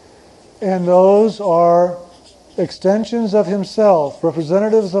 And those are extensions of himself,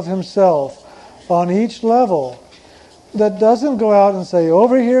 representatives of himself on each level. That doesn't go out and say,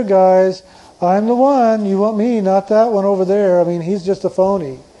 over here guys, I'm the one, you want me, not that one over there. I mean, he's just a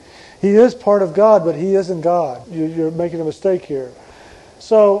phony. He is part of God, but he isn't God. You're making a mistake here.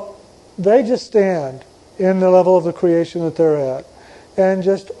 So they just stand in the level of the creation that they're at and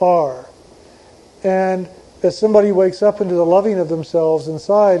just are. And as somebody wakes up into the loving of themselves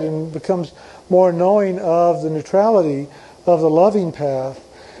inside and becomes more knowing of the neutrality of the loving path,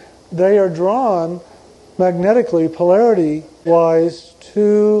 they are drawn magnetically, polarity-wise,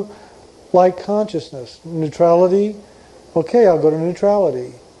 to like consciousness. Neutrality, okay, I'll go to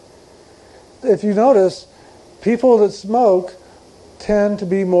neutrality. If you notice, people that smoke tend to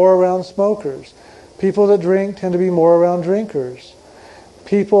be more around smokers. People that drink tend to be more around drinkers.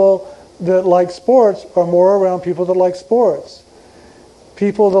 People that like sports are more around people that like sports.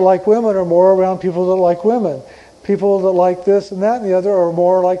 People that like women are more around people that like women. People that like this and that and the other are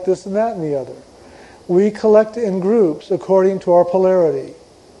more like this and that and the other. We collect in groups according to our polarity.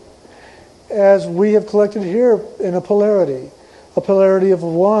 As we have collected here in a polarity of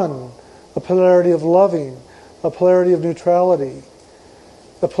one, a polarity of loving, a polarity of neutrality,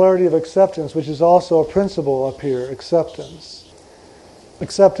 a polarity of acceptance, which is also a principle up here, acceptance.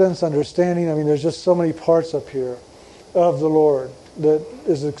 Acceptance, understanding, there's just so many parts up here of the Lord that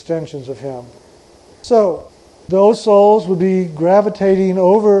is extensions of Him. So, those souls would be gravitating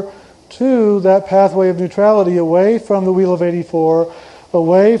over to that pathway of neutrality, away from the Wheel of 84,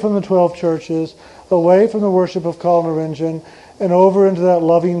 away from the 12 churches, away from the worship of Kal Niranjan, and over into that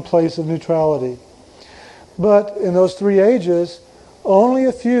loving place of neutrality. But in those 3 ages, only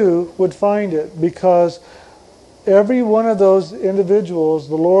a few would find it, because every one of those individuals,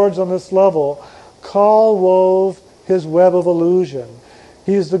 the lords on this level, Kal wove his web of illusion.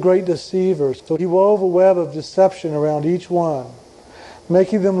 He is the great deceiver. So he wove a web of deception around each one,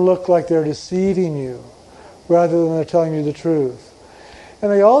 making them look like they're deceiving you rather than they're telling you the truth.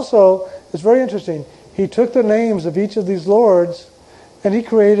 And they also, it's very interesting, he took the names of each of these lords and he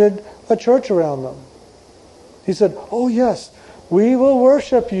created a church around them. He said, oh yes, we will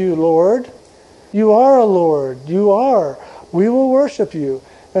worship you, Lord. You are a Lord. You are. We will worship you.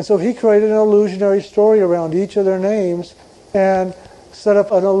 And so he created an illusionary story around each of their names and set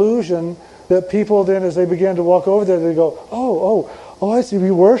up an illusion that people then, as they began to walk over there, they go, oh, I see, we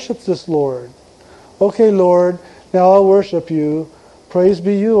worship this Lord. Okay, Lord, now I'll worship you. Praise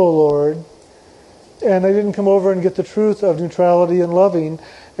be you, O Lord. And they didn't come over and get the truth of neutrality and loving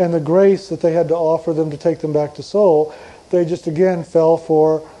and the grace that they had to offer them to take them back to soul. They just again fell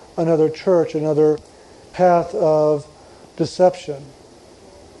for another church, another path of deception.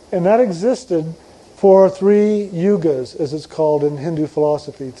 And that existed for 3 yugas, as it's called in Hindu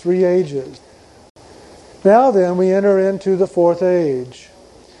philosophy, 3 ages. Now then, we enter into the 4th age.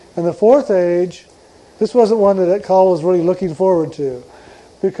 And the 4th age, this wasn't one that Kal was really looking forward to,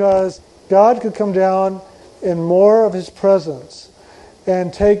 because God could come down in more of His presence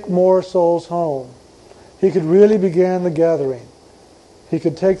and take more souls home. He could really begin the gathering. He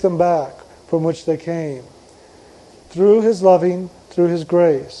could take them back from which they came, through His loving, through His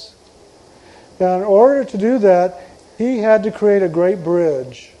grace. Now, in order to do that, He had to create a great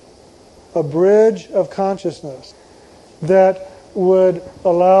bridge, a bridge of consciousness that would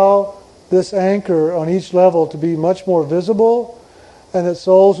allow this anchor on each level to be much more visible and that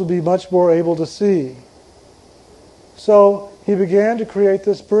souls would be much more able to see. So He began to create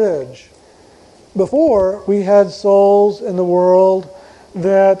this bridge. Before, we had souls in the world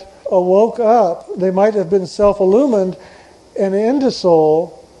that awoke up. They might have been self-illumined and into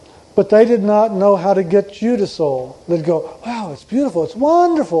soul, but they did not know how to get you to soul. They'd go, wow, it's beautiful, it's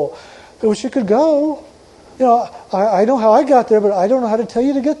wonderful. I wish you could go. I know how I got there, but I don't know how to tell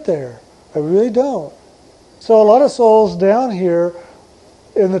you to get there. I really don't. So a lot of souls down here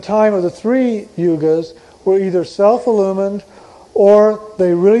in the time of the 3 yugas were either self-illumined or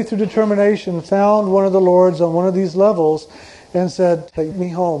they really through determination found one of the lords on one of these levels and said, take me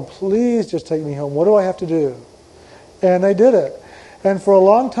home, please just take me home. What do I have to do? And they did it. And for a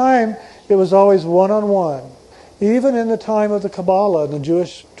long time, it was always one-on-one. Even in the time of the Kabbalah, in the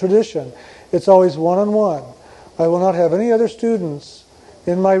Jewish tradition, it's always one-on-one. I will not have any other students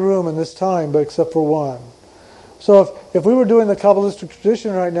in my room in this time, but except for one. So if we were doing the Kabbalistic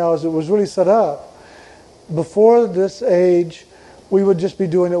tradition right now as it was really set up, before this age, we would just be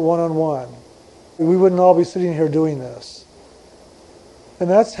doing it one-on-one. We wouldn't all be sitting here doing this. And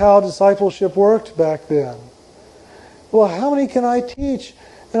that's how discipleship worked back then. Well, how many can I teach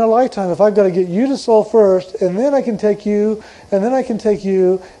in a lifetime if I've got to get you to soul first, and then I can take you, and then I can take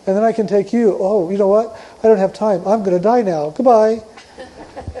you, and then I can take you? Oh, you know what? I don't have time. I'm going to die now. Goodbye.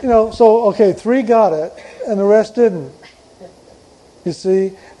 So, okay, 3 got it, and the rest didn't. You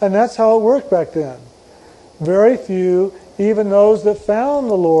see? And that's how it worked back then. Very few, even those that found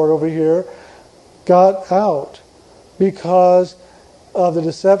the Lord over here, got out because of the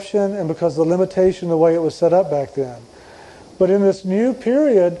deception and because of the limitation of the way it was set up back then. But in this new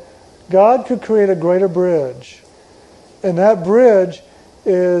period, God could create a greater bridge. And that bridge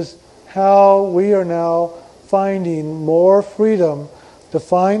is how we are now finding more freedom to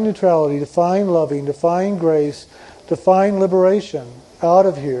find neutrality, to find loving, to find grace, to find liberation out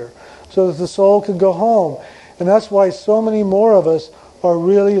of here, so that the soul can go home. And that's why so many more of us are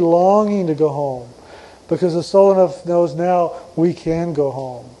really longing to go home, because the soul enough knows now we can go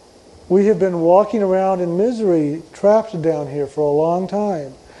home. We have been walking around in misery, trapped down here for a long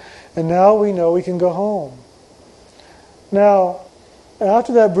time, and now we know we can go home. Now,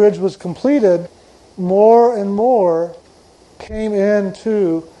 After that bridge was completed, more and more came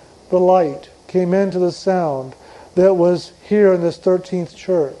into the light, came into the sound that was here in this 13th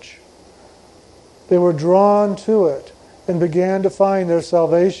church. They were drawn to it and began to find their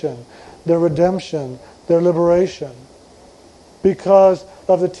salvation, their redemption, their liberation, because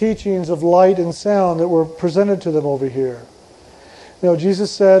of the teachings of light and sound that were presented to them over here. You know, Jesus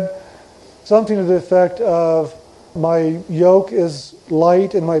said something to the effect of, "My yoke is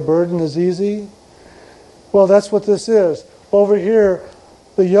light and my burden is easy." Well, that's what this is. Over here,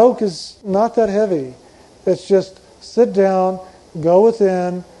 the yoke is not that heavy. It's just sit down, go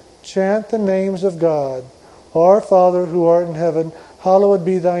within, chant the names of God. Our Father who art in heaven, hallowed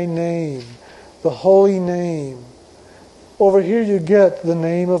be thy name, the holy name. Over here you get the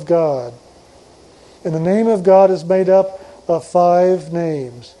name of God. And the name of God is made up of 5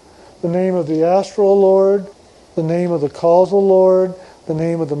 names. The name of the astral Lord, the name of the causal Lord, the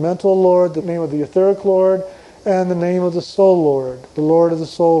name of the mental Lord, the name of the etheric Lord, and the name of the soul Lord, the Lord of the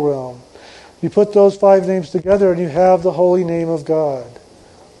soul realm. You put those 5 names together and you have the holy name of God,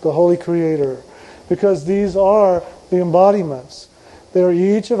 the Holy Creator, because these are the embodiments. They are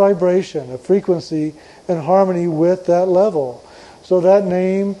each a vibration, a frequency, and harmony with that level. So that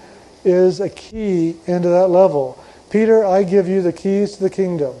name is a key into that level. Peter, I give you the keys to the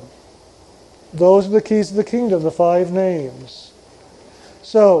kingdom. Those are the keys to the kingdom, the 5 names.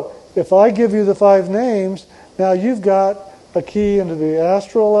 So, if I give you the 5 names, now you've got a key into the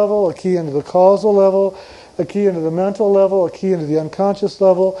astral level, a key into the causal level, a key into the mental level, a key into the unconscious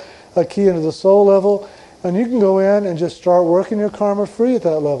level, a key into the soul level, and you can go in and just start working your karma free at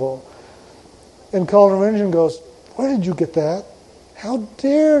that level. And Cauldron Ringen goes, "Where did you get that? How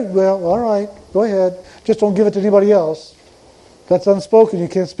dare..." Well, all right, go ahead. Just don't give it to anybody else. That's unspoken. You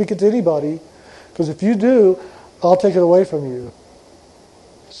can't speak it to anybody, because if you do, I'll take it away from you.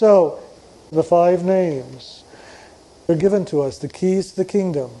 So, the 5 names are given to us, the keys to the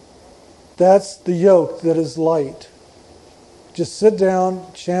kingdom. That's the yoke that is light. Just sit down,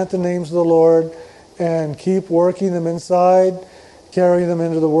 chant the names of the Lord, and keep working them inside, carrying them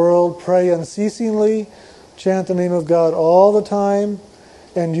into the world. Pray unceasingly, chant the name of God all the time,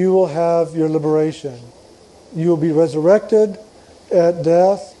 and you will have your liberation. You will be resurrected at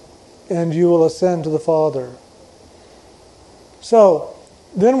death, and you will ascend to the Father. So,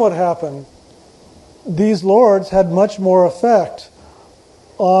 then what happened? These lords had much more effect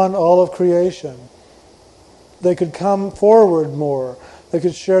on all of creation. They could come forward more. They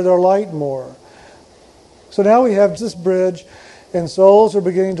could share their light more. So now we have this bridge, and souls are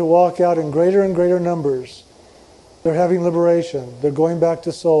beginning to walk out in greater and greater numbers. They're having liberation. They're going back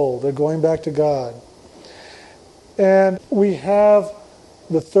to soul. They're going back to God. And we have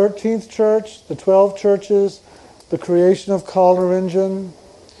the 13th church, the 12 churches, the creation of Cauldron Ringen.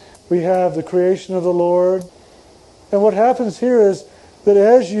 We have the creation of the Lord. And what happens here is that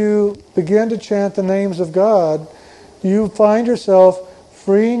as you begin to chant the names of God, you find yourself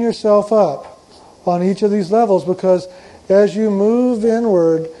freeing yourself up on each of these levels, because as you move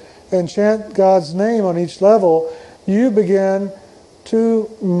inward and chant God's name on each level, you begin to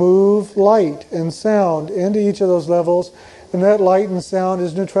move light and sound into each of those levels, and that light and sound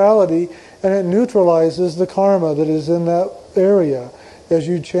is neutrality, and it neutralizes the karma that is in that area as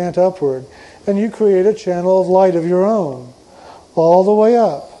you chant upward. And you create a channel of light of your own, all the way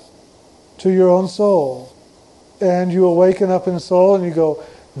up to your own soul. And you awaken up in soul and you go,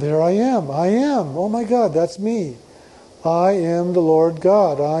 "There I am, oh my God, that's me. I am the Lord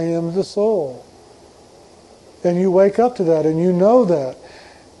God, I am the soul." And you wake up to that and you know that.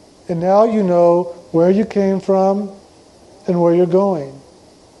 And now you know where you came from and where you're going.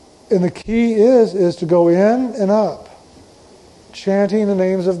 And the key is to go in and up, chanting the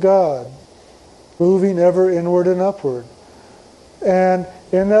names of God, moving ever inward and upward. And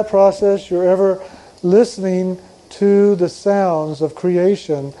in that process, you're ever listening to the sounds of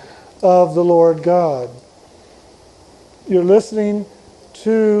creation of the Lord God. You're listening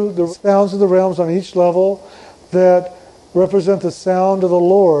to the sounds of the realms on each level that represent the sound of the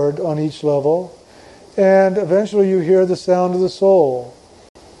Lord on each level. And eventually you hear the sound of the soul.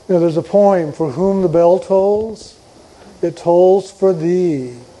 You know, there's a poem, "For whom the bell tolls, it tolls for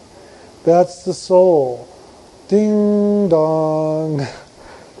thee." That's the soul. Ding dong.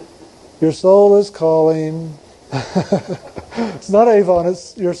 Your soul is calling. It's not Avon,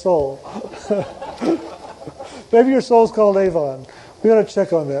 it's your soul. Maybe your soul's called Avon. We got to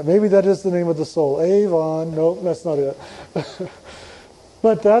check on that. Maybe that is the name of the soul. Avon. Nope, that's not it.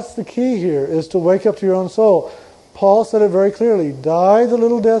 But that's the key here, is to wake up to your own soul. Paul said it very clearly. Die the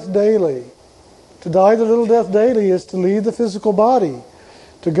little death daily. To die the little death daily is to leave the physical body.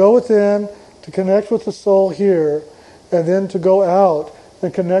 To go within, to connect with the soul here, and then to go out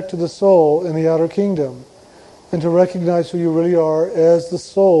and connect to the soul in the outer kingdom. And to recognize who you really are as the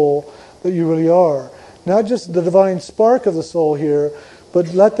soul that you really are. Not just the divine spark of the soul here,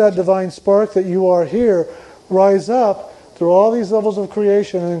 but let that divine spark that you are here rise up through all these levels of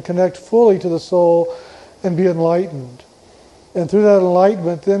creation and connect fully to the soul and be enlightened. And through that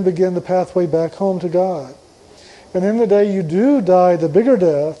enlightenment, then begin the pathway back home to God. And in the day you do die the bigger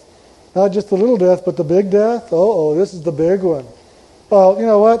death, not just the little death, but the big death, this is the big one. Well, you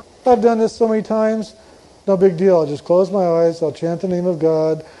know what? I've done this so many times, no big deal. I'll just close my eyes, I'll chant the name of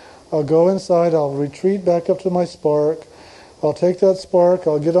God, I'll go inside, I'll retreat back up to my spark, I'll take that spark,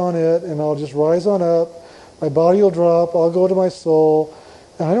 I'll get on it, and I'll just rise on up, my body will drop, I'll go to my soul,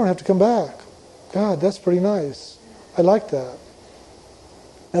 and I don't have to come back. God, that's pretty nice. I like that.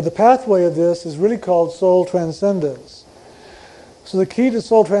 Now the pathway of this is really called soul transcendence. So the key to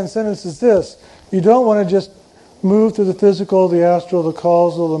soul transcendence is this. You don't want to just move through the physical, the astral, the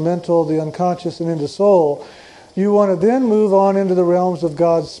causal, the mental, the unconscious, and into soul. You want to then move on into the realms of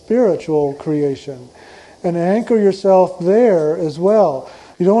God's spiritual creation and anchor yourself there as well.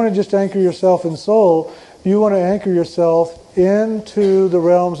 You don't want to just anchor yourself in soul. You want to anchor yourself into the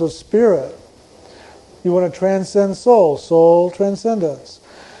realms of spirit. You want to transcend soul, soul transcendence.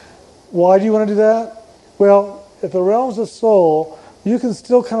 Why do you want to do that? Well, at the realms of soul, you can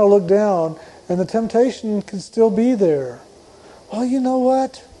still kind of look down and the temptation can still be there. Well, you know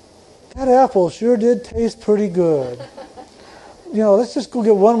what? That apple sure did taste pretty good. Let's just go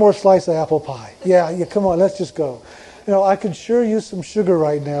get one more slice of apple pie. Yeah, come on, let's just go. I could sure use some sugar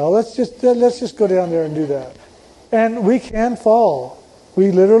right now. Let's just go down there and do that. And we can fall.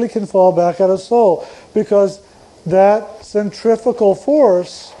 We literally can fall back out of soul because that centrifugal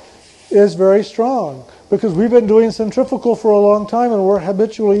force is very strong. Because we've been doing centrifugal for a long time and we're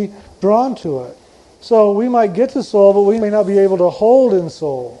habitually drawn to it. So we might get to soul, but we may not be able to hold in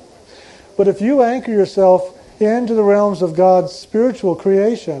soul. But if you anchor yourself into the realms of God's spiritual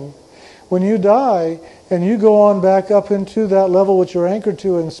creation, when you die and you go on back up into that level which you're anchored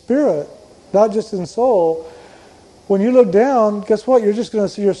to in spirit, not just in soul, when you look down, guess what? You're just going to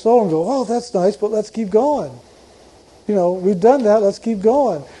see your soul and go, oh, that's nice, but let's keep going. We've done that, let's keep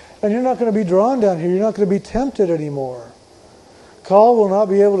going. And you're not going to be drawn down here. You're not going to be tempted anymore. Kal will not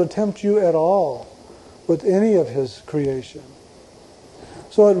be able to tempt you at all with any of his creation.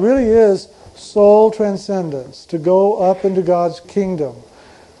 So it really is soul transcendence, to go up into God's kingdom,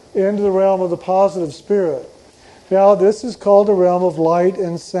 into the realm of the positive spirit. Now this is called the realm of light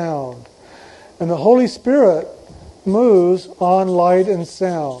and sound. And the Holy Spirit moves on light and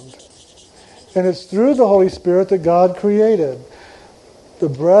sound. And it's through the Holy Spirit that God created. The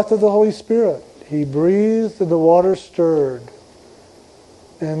breath of the Holy Spirit. He breathed and the water stirred.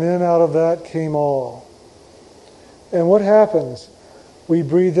 And then out of that came all. And what happens? We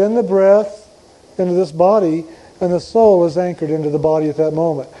breathe in the breath into this body, and the soul is anchored into the body at that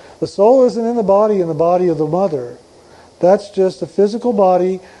moment. The soul isn't in the body of the mother. That's just a physical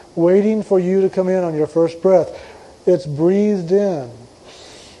body waiting for you to come in on your first breath. It's breathed in.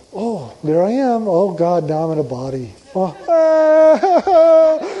 Oh, there I am. Oh God, now I'm in a body. Oh.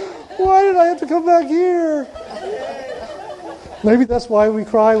 Why did I have to come back here? Maybe that's why we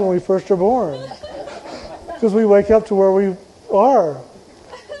cry when we first are born. Because we wake up to where we are.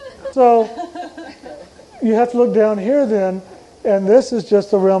 So, you have to look down here then, and this is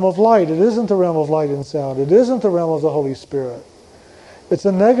just the realm of light. It isn't the realm of light and sound. It isn't the realm of the Holy Spirit. It's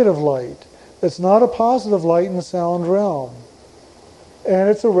a negative light. It's not a positive light and sound realm. And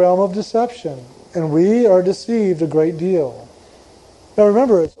it's a realm of deception. And we are deceived a great deal. Now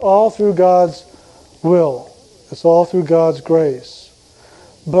remember, it's all through God's will. It's all through God's grace.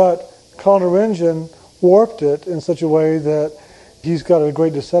 But Kal-Niranjan warped it in such a way that he's got a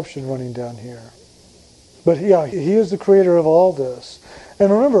great deception running down here. But yeah, he is the creator of all this.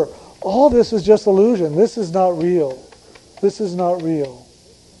 And remember, all this is just illusion. This is not real. This is not real.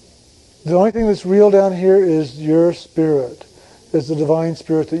 The only thing that's real down here is your spirit. Is the divine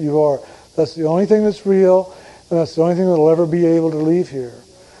spirit that you are. That's the only thing that's real, and that's the only thing that will ever be able to leave here.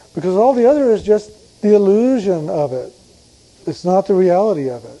 Because all the other is just the illusion of it. It's not the reality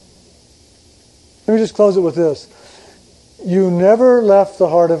of it. Let me just close it with this. You never left the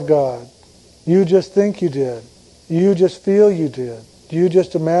heart of God. You just think you did. You just feel you did. You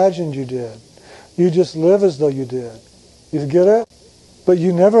just imagined you did. You just live as though you did. You get it? But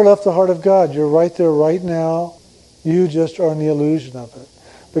you never left the heart of God. You're right there right now. You just are in the illusion of it.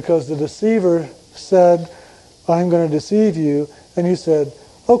 Because the deceiver said, I'm going to deceive you. And you said,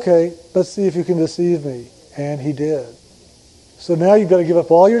 okay, let's see if you can deceive me. And he did. So now you've got to give up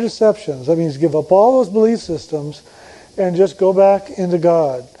all your deceptions. That means give up all those belief systems and just go back into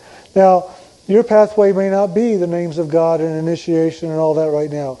God. Now, your pathway may not be the names of God and initiation and all that right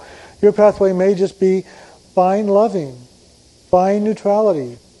now. Your pathway may just be find loving, find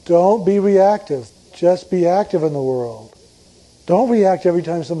neutrality. Don't be reactive. Just be active in the world. Don't react every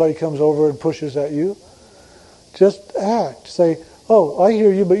time somebody comes over and pushes at you. Just act. Say, oh, I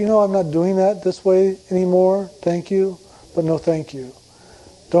hear you, but I'm not doing that this way anymore. Thank you, but no thank you.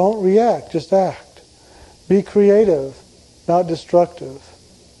 Don't react. Just act. Be creative, not destructive.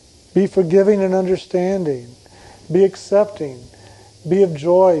 Be forgiving and understanding. Be accepting. Be of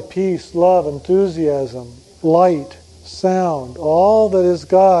joy, peace, love, enthusiasm, light, sound. All that is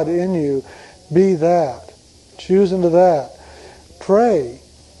God in you, be that. Choose into that. Pray.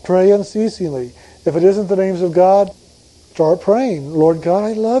 Pray unceasingly. If it isn't the names of God, start praying. Lord God,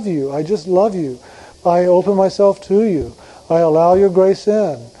 I love you. I just love you. I open myself to you. I allow your grace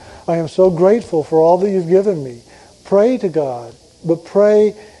in. I am so grateful for all that you've given me. Pray to God, but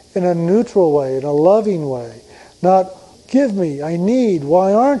pray in a neutral way, in a loving way. Not, give me, I need,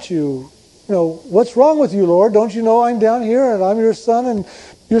 why aren't you? What's wrong with you, Lord? Don't you know I'm down here and I'm your son and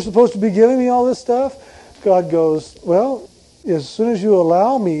you're supposed to be giving me all this stuff? God goes, well, as soon as you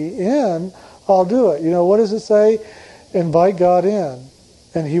allow me in, I'll do it. What does it say? Invite God in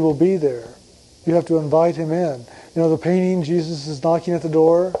and he will be there. You have to invite him in. The painting, Jesus is knocking at the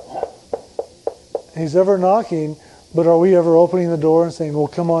door. He's ever knocking, but are we ever opening the door and saying, well,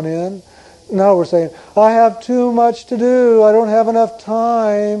 come on in? No, we're saying, I have too much to do. I don't have enough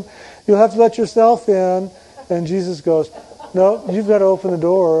time. You'll have to let yourself in. And Jesus goes, no, you've got to open the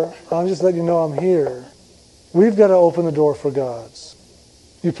door. I'm just letting you know I'm here. We've got to open the door for God's.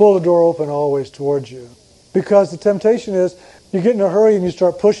 You pull the door open always towards you. Because the temptation is, you get in a hurry and you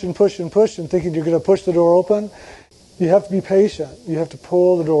start pushing, thinking you're going to push the door open. You have to be patient. You have to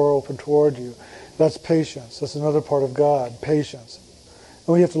pull the door open toward you. That's patience. That's another part of God, patience.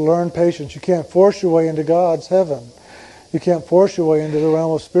 And we have to learn patience. You can't force your way into God's heaven. You can't force your way into the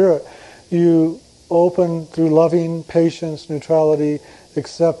realm of spirit. You open through loving, patience, neutrality,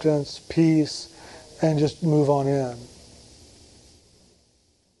 acceptance, peace, and just move on in.